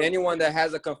opinion, anyone that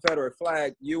has a Confederate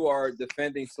flag, you are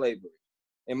defending slavery.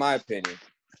 In my opinion,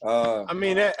 I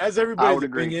mean, as everybody's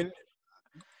opinion.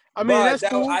 I mean, that's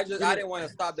cool. I didn't want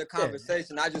to stop the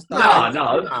conversation. I just thought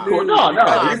no,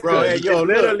 bro. Yo,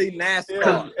 literally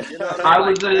NASCAR. You know what I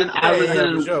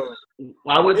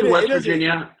went to West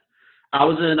Virginia. I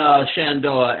was in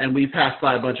Shenandoah, and we passed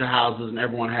by a bunch of houses, and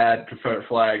everyone had Confederate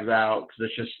flags out because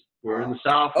it's just we're in the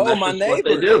South. Oh, my neighbors! What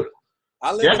they do.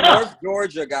 I live in North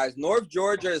Georgia, guys. North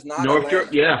Georgia is not North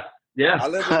Georgia. Yeah. I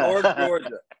live in North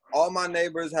Georgia. All my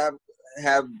neighbors have.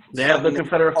 They have the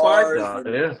Confederate flags out.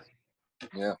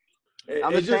 Yeah.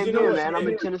 I'm the same here, man. I'm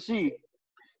in Tennessee.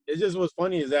 It's just what's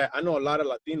funny is that I know a lot of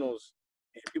Latinos,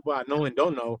 and people I know and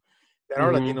don't know, that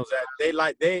are Latinos, that they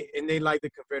like the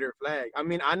Confederate flag. I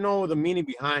mean, I know the meaning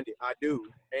behind it. I do,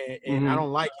 and I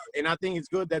don't like it, and I think it's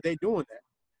good that they're doing that.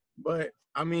 But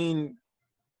I mean,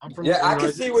 I'm from. Yeah, I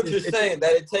can see what you're saying.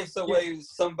 That it takes away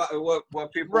somebody what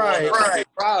people are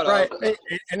proud of.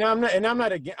 And I'm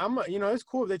not again. It's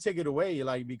cool if they take it away,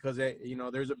 like, because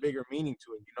there's a bigger meaning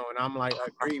to it, and I'm like, I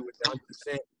agree with that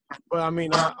 100%. But I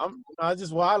mean, that's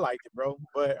just why I liked it, bro.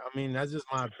 But I mean, that's just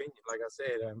my opinion. Like I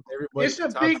said, everybody. It's a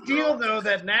big deal, though,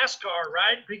 that NASCAR,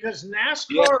 right? Because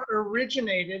NASCAR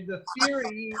originated the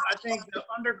theory. I think the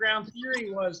underground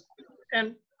theory was,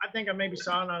 and I think I maybe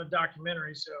saw it on a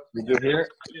documentary. So did you hear?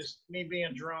 Just me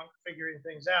being drunk, figuring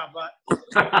things out. But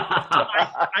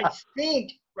I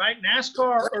think, right,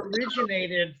 NASCAR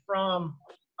originated from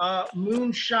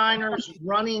moonshiners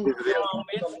running from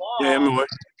the law. Yeah,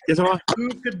 who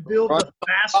could build the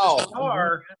fastest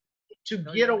car to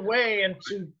get away and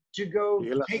to go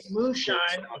take moonshine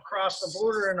across the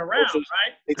border and around,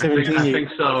 right? I think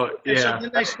so. Yeah. And so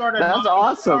then they started. That's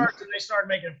awesome. Cars and they started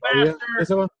making faster.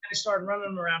 And they started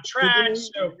running them around tracks.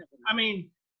 So I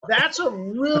mean, that's a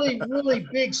really, really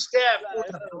big step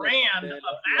for the brand of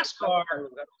NASCAR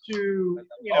to, you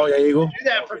know, Oh, ya llegó. do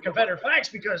that for Confederate flags,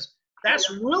 because that's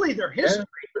really their history.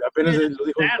 Apenas is lo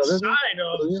dijo that otra vez, side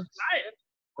of ¿no? society.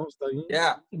 Oh, está bien.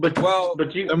 Yeah. But Well,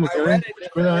 you I read it this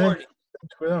Cuidado, morning.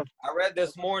 Cuidado. I read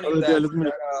this morning Hola, that, let's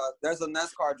move. there's a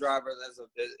NASCAR driver.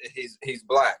 He's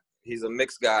black. He's a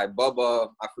mixed guy.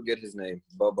 Bubba, I forget his name.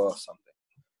 Bubba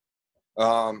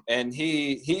something. And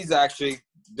he's actually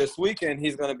this weekend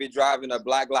he's going to be driving a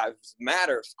Black Lives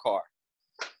Matters car.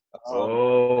 I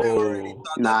already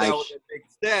thought that was a big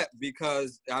step,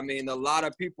 because I mean a lot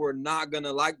of people are not going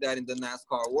to like that in the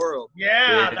NASCAR world.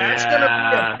 Yeah, that's going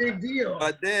to be a big deal.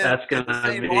 But then That's in the gonna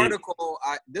same be- article,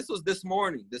 this was this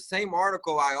morning. The same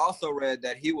article I also read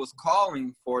that he was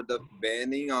calling for the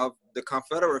banning of the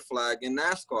Confederate flag in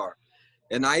NASCAR.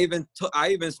 And I even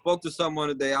spoke to someone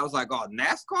today. I was like, "Oh,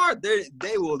 NASCAR,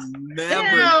 they will never."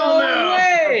 Hell no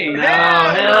way! No,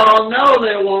 hell no,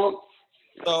 they won't.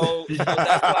 So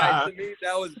that's why to me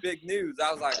that was big news.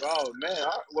 I was like, "Oh man,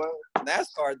 well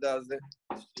NASCAR does it."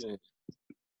 Shit.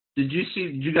 Did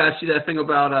you guys see that thing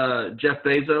about Jeff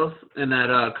Bezos and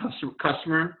that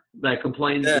customer that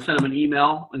complained? Yeah. Sent him an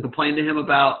email and complained to him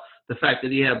about the fact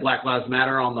that he had Black Lives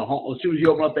Matter on the home. As soon as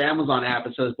you open up the Amazon app,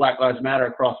 it says Black Lives Matter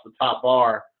across the top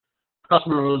bar.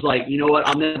 Customer was like, you know what?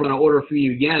 I'm never going to order from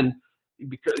you again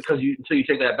until you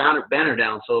take that banner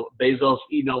down. So Bezos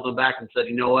emailed him back and said,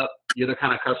 you know what? You're the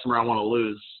kind of customer I want to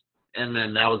lose. And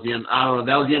then that was the end. I don't know.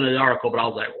 That was the end of the article. But I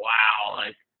was like, wow.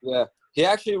 Like, yeah, he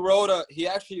actually wrote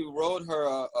her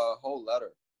a whole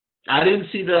letter. I didn't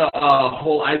see the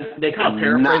whole. They kind of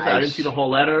paraphrased it. I didn't see the whole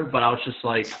letter, but I was just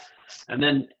like, and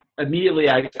then immediately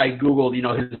I Googled,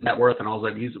 his net worth, and I was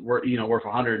like, he's worth, worth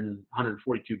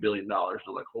 $142 billion.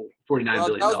 I'm like, oh, $49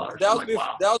 billion.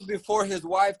 That was before his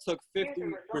wife took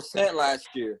 50% last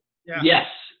year. Yeah.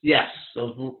 Yes.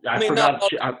 So I forgot.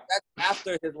 That's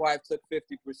after his wife took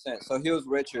 50%, so he was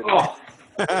richer.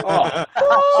 She took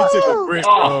a grip,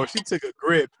 bro. She took a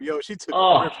grip. Yo, she took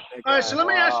a grip. All right, so let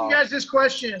me ask you guys this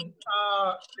question,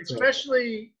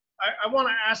 especially. I want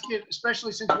to ask it,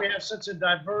 especially since we have such a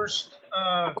diverse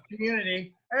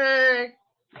community. Hey,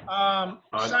 I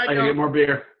can get more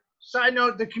beer. Side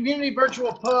note: the Community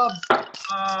Virtual Pub.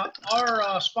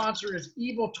 Our sponsor is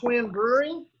Evil Twin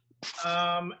Brewing,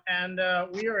 and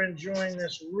we are enjoying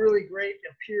this really great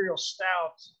Imperial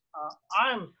Stout.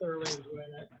 I'm thoroughly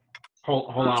enjoying it.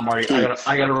 Hold on, Marty.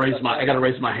 I gotta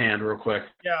raise my hand real quick.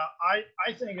 Yeah,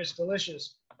 I think it's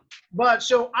delicious. But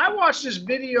so I watched this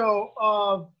video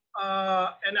of.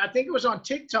 And I think it was on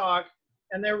TikTok,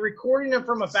 and they're recording it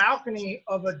from a balcony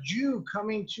of a Jew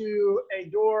coming to a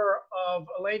door of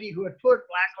a lady who had put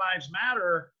Black Lives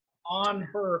Matter on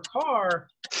her car,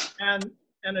 and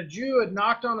a Jew had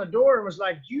knocked on the door and was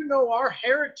like, "Do you know our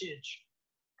heritage?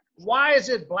 Why is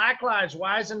it Black lives?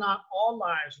 Why is it not all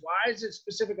lives? Why is it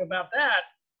specific about that?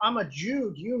 I'm a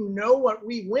Jew. Do you know what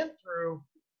we went through?"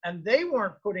 And they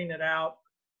weren't putting it out.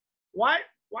 Why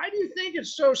do you think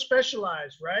it's so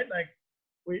specialized, right? Like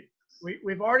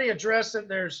we've already addressed that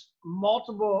there's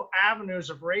multiple avenues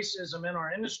of racism in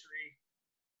our industry.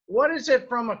 What is it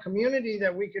from a community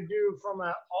that we could do from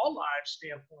an all lives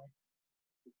standpoint?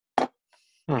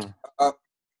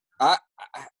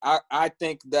 I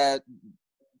think that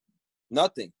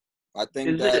nothing. I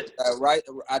think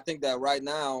that right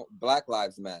now Black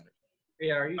Lives Matter.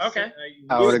 Yeah, are you okay?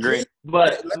 I would agree.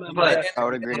 But I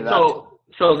would agree to that.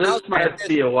 So this might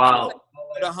be a while.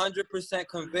 With 100%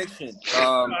 conviction.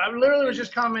 I literally was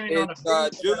just commenting on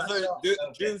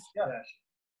Jews.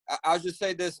 I'll just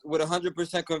say this with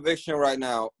 100% conviction right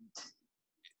now.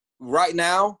 Right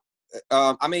now,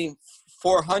 I mean,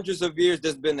 for hundreds of years,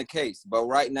 that's been the case. But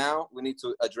right now, we need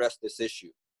to address this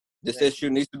issue. This issue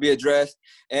needs to be addressed.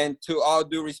 And to all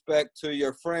due respect to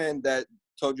your friend that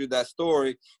told you that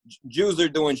story, Jews are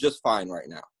doing just fine right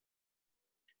now.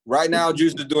 Right now,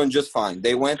 Jews are doing just fine.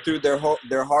 They went through their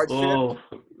hardship. Oh.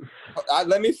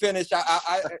 Let me finish. Go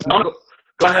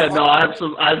ahead. No, I have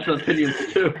some opinions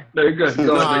too. No, you're good.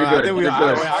 Go ahead. You're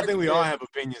good. I think we all have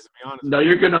opinions, to be honest. No,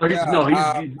 you're good.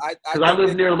 Because I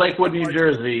live near Lakewood, New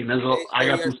Jersey, and I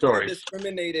got some stories.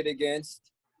 Discriminated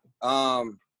against,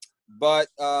 but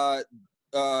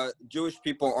Jewish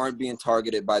people aren't being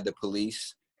targeted by the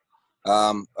police.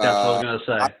 That's what I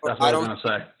was gonna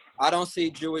say. I don't see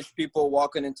Jewish people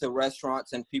walking into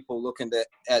restaurants and people looking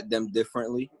at them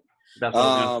differently. That's what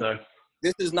I was gonna say.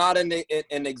 This is not an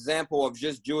example of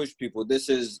just Jewish people. This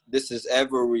is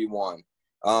everyone.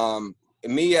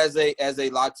 Me as a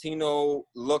Latino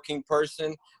looking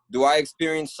person, do I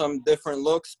experience some different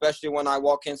looks, especially when I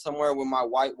walk in somewhere with my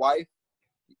white wife?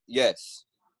 Yes,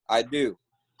 I do.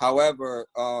 However,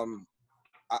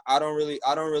 I don't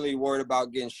really worry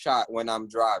about getting shot when I'm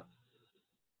driving,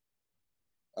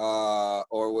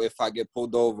 or if I get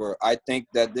pulled over. I think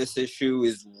that this issue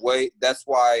is that's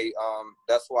why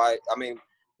I mean,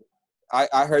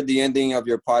 I heard the ending of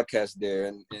your podcast there,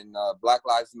 and Black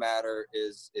Lives Matter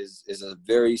is a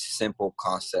very simple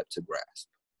concept to grasp.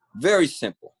 Very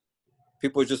simple.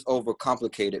 People just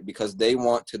overcomplicate it because they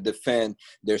want to defend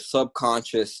their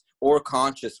subconscious or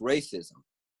conscious racism.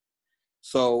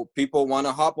 So people want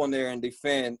to hop on there and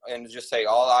defend and just say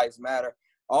all lives matter.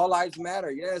 All lives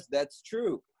matter. Yes, that's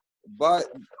true. But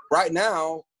right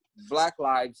now, Black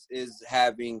Lives is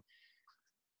having,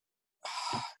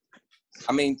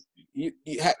 I mean,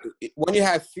 when you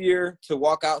have fear to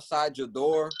walk outside your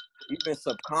door, even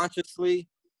subconsciously,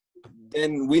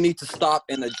 then we need to stop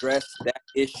and address that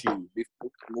issue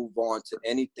before we move on to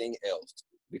anything else,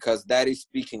 because that is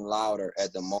speaking louder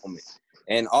at the moment.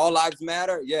 And all lives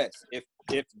matter. Yes,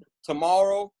 if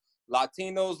tomorrow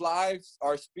Latinos' lives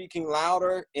are speaking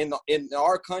louder in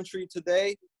our country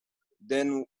today,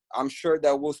 then I'm sure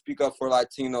that we'll speak up for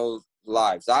Latinos'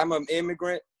 lives. I'm an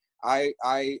immigrant. I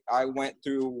went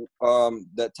through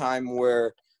the time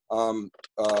where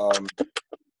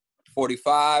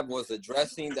 45 was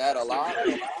addressing that a lot.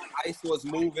 ICE was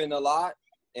moving a lot,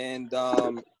 and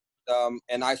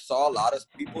I saw a lot of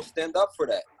people stand up for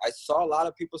that.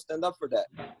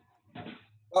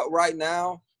 But right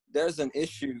now, there's an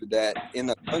issue that in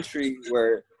a country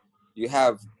where you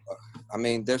have, I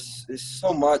mean, there's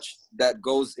so much that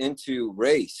goes into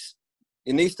race.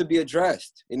 It needs to be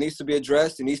addressed. It needs to be. I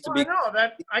know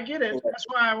that. I get it. That's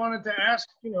why I wanted to ask,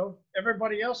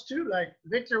 everybody else too. Like,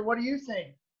 Victor, what do you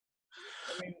think?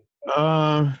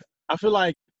 I feel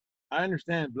like I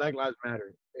understand Black Lives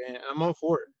Matter, and I'm all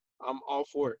for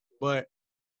it. But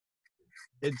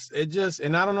it just,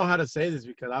 and I don't know how to say this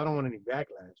because I don't want any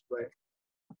backlash, but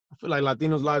I feel like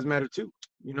Latinos' lives matter too.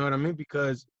 You know what I mean?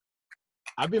 Because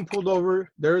I've been pulled over.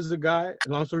 There's a guy,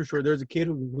 long story short, there's a kid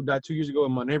who died 2 years ago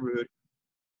in my neighborhood.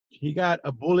 He got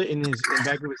a bullet in the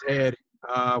back of his head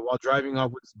while driving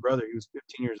off with his brother. He was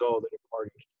 15 years old at a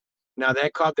party. Now,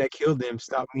 that cop that killed him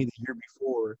stopped me the year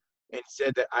before and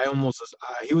said that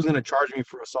he was going to charge me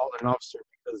for assaulting an officer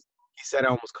because he said I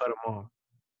almost cut him off.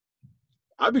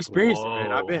 I've experienced it,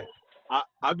 man.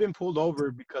 I've been pulled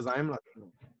over because I am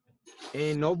Latino.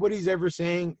 And nobody's ever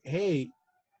saying, hey,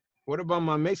 what about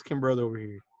my Mexican brother over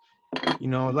here?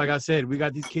 Like I said, we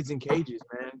got these kids in cages,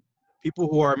 man. People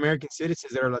who are American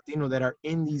citizens that are Latino that are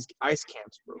in these ICE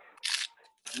camps, bro.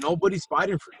 Nobody's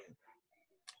fighting for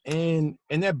them.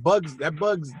 And that bugs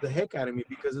the heck out of me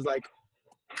because it's like,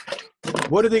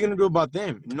 what are they gonna do about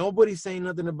them? Nobody's saying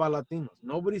nothing about Latinos.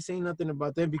 Nobody's saying nothing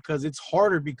about them because it's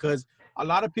harder, because a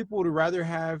lot of people would rather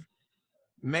have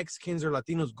Mexicans or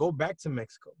Latinos go back to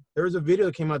Mexico. There was a video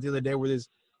that came out the other day where there's,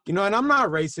 and I'm not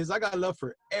racist. I got love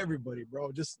for everybody,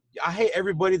 bro. I hate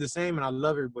everybody the same and I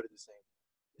love everybody the same.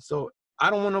 So I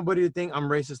don't want nobody to think I'm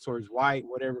racist towards white,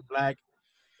 whatever, black.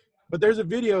 But there's a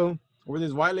video where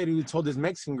this white lady who told this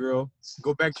Mexican girl,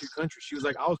 go back to your country. She was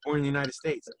like, I was born in the United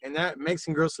States. And that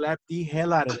Mexican girl slapped the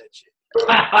hell out of that shit.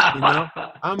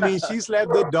 I mean, she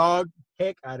slapped the dog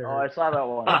heck out of her. Oh, I saw that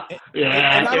one. I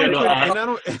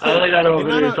know what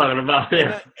you're talking about.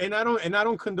 Yeah. And I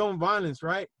don't condone violence,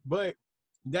 right? But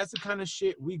that's the kind of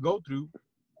shit we go through,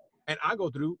 and I go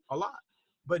through a lot.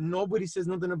 But nobody says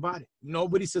nothing about it.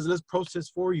 Nobody says, let's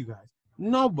protest for you guys.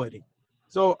 Nobody.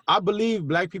 So I believe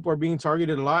black people are being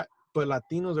targeted a lot, but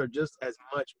Latinos are just as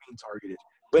much being targeted.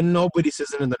 But nobody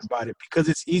says anything about it because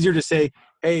it's easier to say,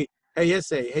 hey,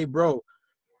 bro,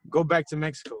 go back to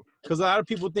Mexico. Because a lot of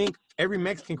people think every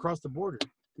Mexican crossed the border.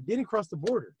 We didn't cross the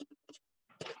border.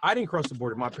 I didn't cross the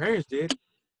border. My parents did.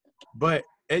 But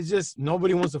it's just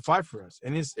nobody wants to fight for us.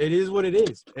 And it is what it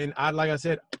is. And like I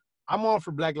said, I'm all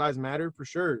for Black Lives Matter for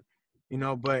sure.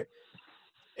 But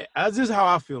that's just how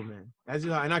I feel, man.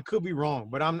 And I could be wrong,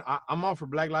 but I'm all for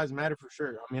Black Lives Matter for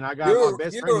sure. I mean, I got my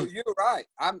best friend. You're right.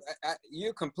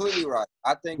 You're completely right.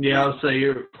 I think. Yeah, I'll say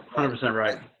you're 100%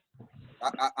 right.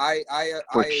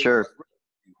 For sure.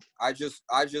 I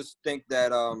just think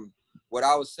that what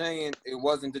I was saying, it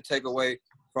wasn't to take away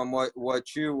from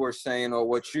what you were saying or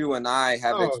what you and I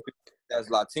have experienced as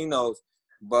Latinos,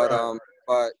 but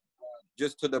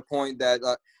just to the point that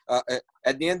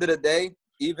at the end of the day,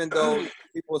 even though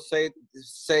people say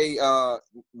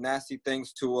nasty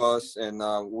things to us and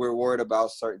we're worried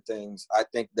about certain things, I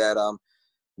think that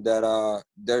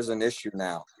there's an issue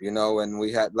now, and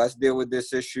let's deal with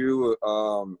this issue,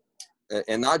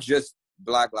 and not just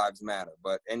Black Lives Matter,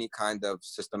 but any kind of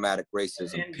systematic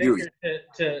racism. And Victor,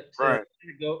 to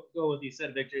go with what you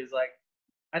said, Victor, is like,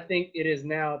 I think it is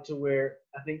now to where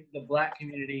I think the black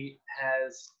community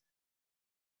has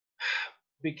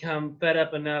become fed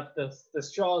up enough. The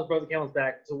straw has brought the camel's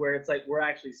back to where it's like we're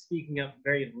actually speaking up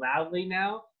very loudly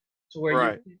now, to where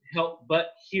Right. you can't help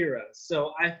but hear us.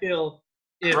 So I feel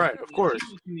if Right, of the course.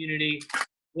 Latino community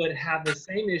would have the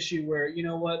same issue where, you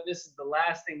know what, this is the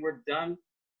last thing, we're done.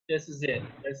 This is it.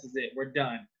 This is it. We're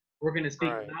done. We're going to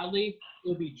speak Right. loudly.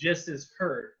 It'll be just as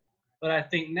heard. But I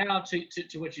think now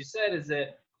to what you said is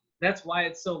that that's why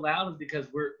it's so loud, is because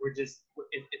we're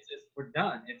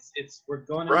done. We're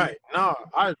going on. Right. No,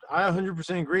 I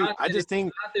 100% agree. Not I that just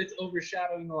think. not that it's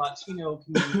overshadowing the Latino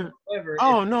community. Whatever.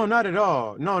 Oh no, not at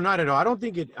all. No, not at all. I don't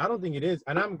think it is,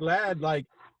 and I'm glad like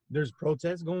there's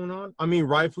protests going on. I mean,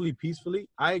 rightfully, peacefully.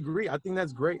 I agree. I think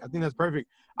that's great. I think that's perfect.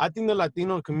 I think the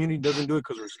Latino community doesn't do it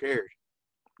because we're scared.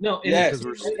 No, and, Yes.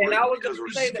 and I was Because going we're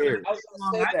to say scared. that. I was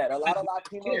I said that. A lot of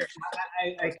Latinos.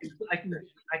 I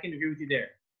can agree with you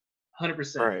there,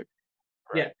 100%. Right.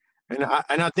 Yeah.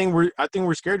 And I think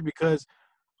we're scared because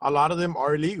a lot of them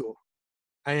are illegal,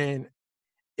 and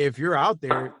if you're out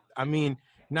there, I mean,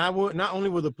 not only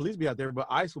will the police be out there, but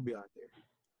ICE will be out there.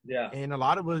 Yeah. And a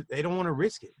lot of us, they don't want to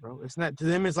risk it, bro. It's not, to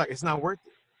them, it's like, it's not worth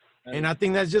it. And I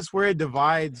think that's just where it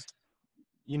divides,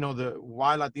 you know,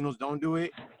 why Latinos don't do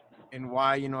it and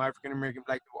why, you know, African-American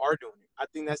black people are doing it. I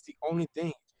think that's the only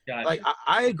thing. Gotcha. Like,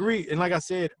 I agree. And like I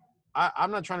said,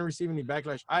 I'm not trying to receive any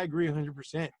backlash. I agree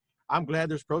 100%. I'm glad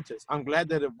there's protests. I'm glad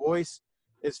that a voice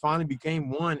is finally became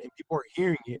one and people are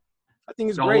hearing it. I think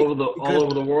it's all great.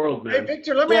 over the world, man. Hey,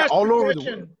 Victor, let me ask all you a over the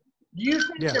question. world. Do you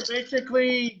think Yeah. they're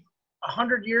basically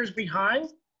 100 years behind?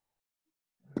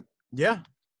 Yeah.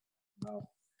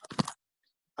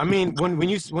 I mean,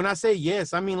 when I say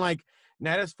yes, I mean like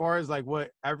not as far as like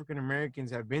what African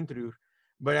Americans have been through,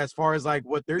 but as far as like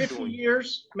what they're 50 doing.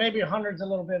 years, maybe 100's a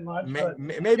little bit much. But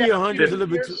Maybe yeah, 100 is a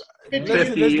little bit too.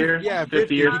 50 years. Yeah,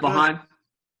 50 years because, behind.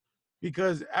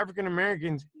 Because African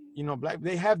Americans, you know, black,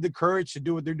 they have the courage to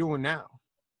do what they're doing now,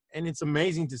 and it's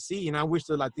amazing to see. And I wish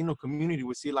the Latino community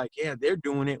would see, like, yeah, they're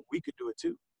doing it, we could do it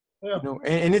too. Yeah. You know,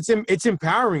 and it's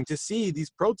empowering to see these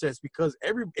protests because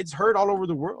it's heard all over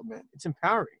the world, man. It's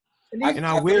empowering. And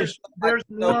I wish there's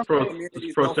more.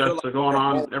 Protests are going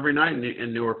on every night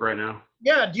in Newark right now.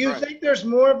 Yeah, do you think there's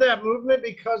more of that movement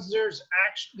because there's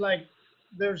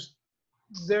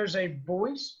there's a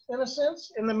voice in a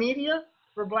sense in the media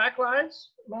for Black Lives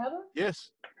Matter?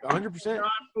 Yes, 100%.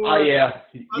 Oh yeah,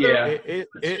 yeah.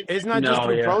 It's not just No,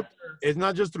 through yeah. it's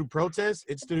not just through protests.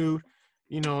 It's through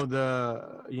through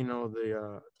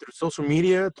social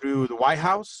media, through the White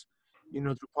House, you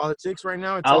know, through politics right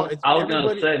now. I was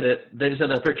going to say that they just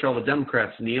had a picture of the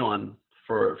Democrats kneeling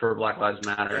for Black Lives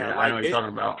Matter. Yeah, I like know what you're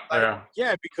talking about.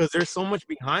 Yeah, because there's so much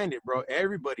behind it, bro.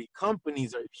 Everybody,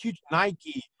 companies are huge.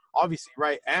 Nike, obviously,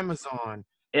 right? Amazon.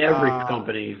 Every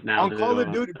company now. On Call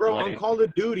of Duty, bro. On Call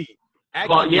of Duty.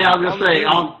 Well, yeah, I was gonna say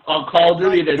on Call of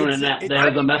Duty they're doing that. They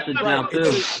have the message now too.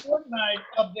 Fortnite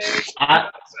update. I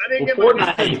didn't get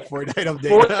Fortnite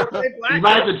update. You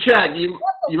might have to check.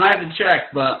 You might have to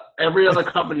check, but every other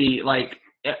company, like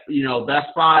Best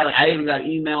Buy, like I even got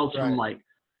emails from like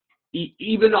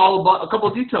even a couple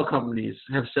of detail companies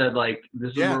have said like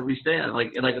this is where we stand.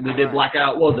 Like they did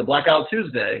Blackout. What was it? Blackout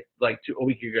Tuesday, like a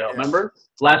week ago. Remember?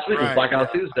 Last week was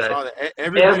Blackout Tuesday.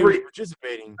 Everybody was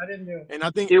participating. I didn't do it. And I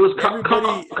think it was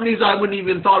everybody. companies I wouldn't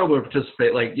even thought would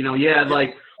participate. Like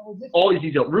like all these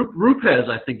details. Rupes,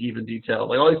 I think, even detailed.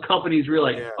 Like all these companies were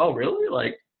like, oh really?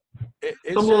 Like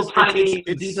some little tiny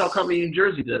detail company in New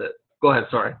Jersey did it. Go ahead.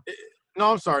 Sorry.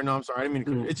 No, I'm sorry. I didn't mean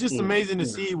to. It's just amazing to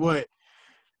see what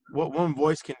one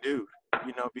voice can do,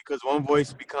 you know, because one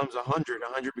voice becomes 100,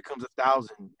 100 becomes 1,000,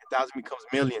 1,000 becomes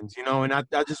millions, you know, and I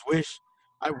just wish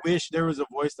there was a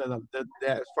voice that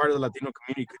as part of the Latino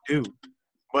community could do,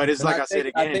 but it's like I said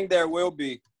again. I think there will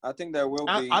be. I think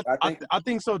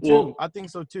so too. Well, I think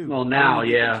so too. Well, now,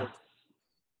 yeah.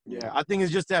 Yeah, I think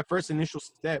it's just that first initial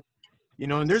step, you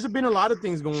know, and there's been a lot of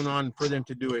things going on for them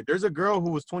to do it. There's a girl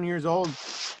who was 20 years old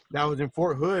that was in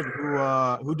Fort Hood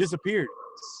who disappeared.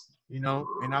 You know,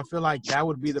 and I feel like that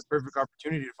would be the perfect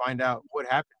opportunity to find out what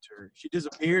happened to her. She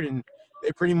disappeared, and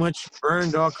they pretty much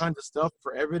burned all kinds of stuff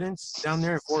for evidence down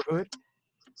there in Fort Hood.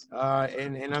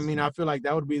 And I mean, I feel like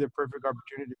that would be the perfect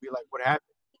opportunity to be like, what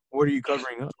happened? What are you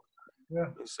covering up? Yeah.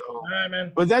 So, all right,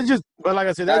 man. But like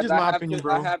I said, that's just my opinion,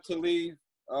 bro. I have to leave.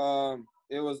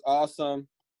 It was awesome,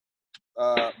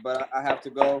 but I have to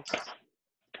go.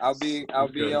 I'll be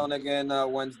on again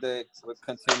Wednesday. We'll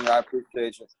continue. I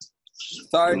appreciate you.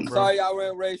 Sorry, y'all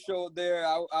went racial there.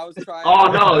 I was trying. Oh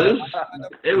no,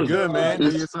 it was good, man.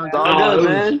 It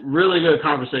was really good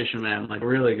conversation, man. Like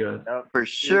really good. For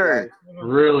sure.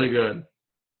 Really good.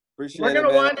 Appreciate We're it, going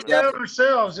to man. wind it down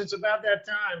ourselves. It's about that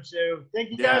time. So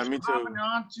thank you Yeah, guys me for too. hopping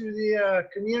on to the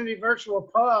Community Virtual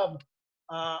Pub.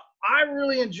 I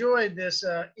really enjoyed this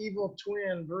Evil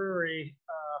Twin Brewery.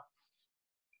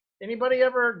 Anybody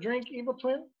ever drink Evil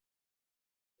Twin?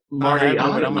 Marty,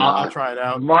 I'll try it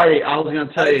out. Marty, I was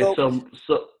gonna tell I you. know.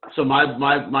 So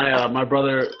my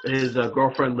brother, his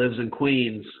girlfriend lives in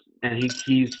Queens, and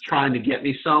he's trying to get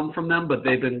me some from them, but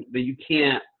you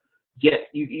can't get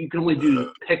you can only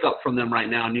do pickup from them right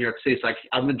now in New York City. So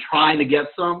I've been trying to get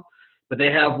some, but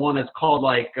they have one that's called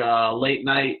like late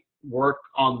night work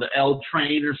on the L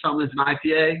train or something. It's an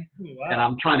IPA, Wow. and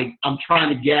I'm trying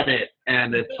to get it,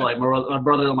 and it's like my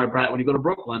brother and my brother when you go to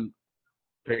Brooklyn,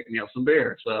 pick me up some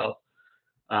beer. So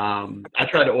I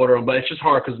tried to order them, but it's just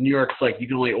hard because New York's like you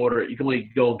can only order it. You can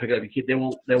only go and pick it up.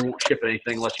 They won't ship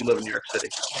anything unless you live in New York City.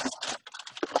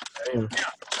 Damn.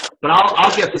 But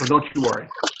I'll get some. Don't you worry.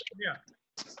 Yeah.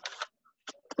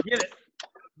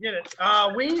 Get it.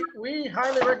 We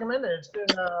highly recommend it. It's been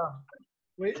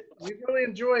we really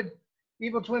enjoyed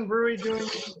Evil Twin Brewery doing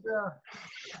these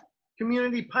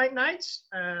community pint nights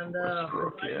and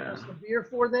providing us the beer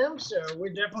for them. So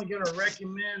we're definitely going to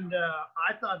recommend.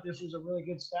 I thought this was a really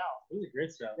good stout. It was a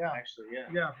great stuff, actually. Yeah.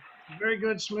 Yeah, very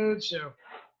good, smooth. So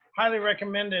highly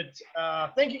recommend it.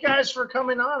 Thank you guys for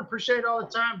coming on. Appreciate all the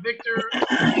time, Victor.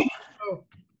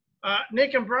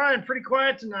 Nick and Brian, pretty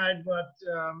quiet tonight, but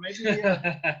maybe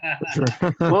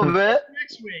A little bit.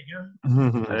 next week.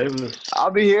 Huh?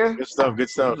 I'll be here. Good stuff. Good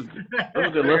stuff. It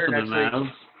was good listening, man.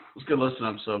 It was good listening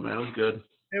episode, man. It was good.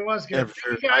 It was good. Yeah, for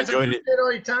sure. You guys I enjoyed it. appreciate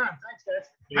all your time. Thanks, guys.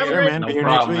 Have a Yeah, great man. No Be here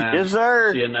problem, next week. man. Yes,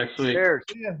 sir. See you next week. Cheers.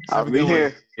 Yeah. I'll Have a be good one.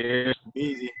 here. Cheers.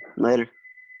 Easy. Later.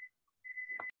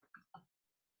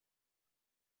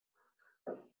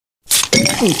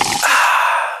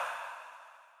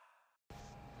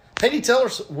 Penny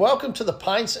Tellers, welcome to the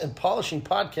Pints and Polishing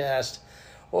Podcast.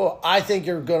 Well, I think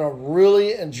you're going to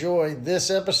really enjoy this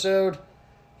episode.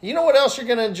 You know what else you're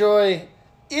going to enjoy?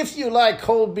 If you like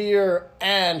cold beer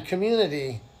and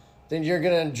community, then you're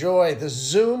going to enjoy the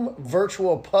Zoom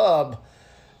Virtual Pub.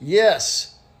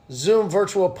 Yes, Zoom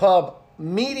Virtual Pub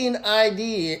meeting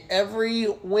ID every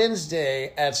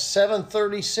Wednesday at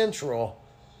 7:30 Central.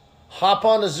 Hop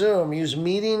on to Zoom. Use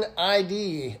meeting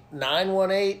ID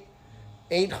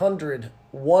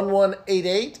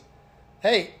 918-800-1188.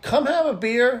 Hey, come have a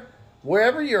beer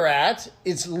wherever you're at.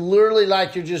 It's literally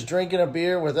like you're just drinking a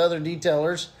beer with other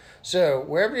detailers. So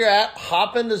wherever you're at,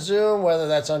 hop into Zoom, whether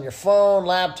that's on your phone,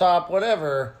 laptop,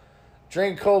 whatever.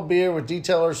 Drink cold beer with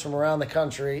detailers from around the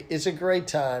country. It's a great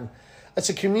time. It's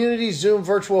a community Zoom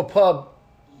Virtual Pub,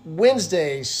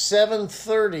 Wednesday,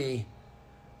 7:30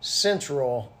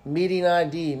 Central, meeting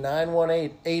ID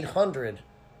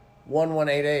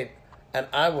 918-800-1188. And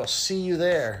I will see you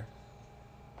there.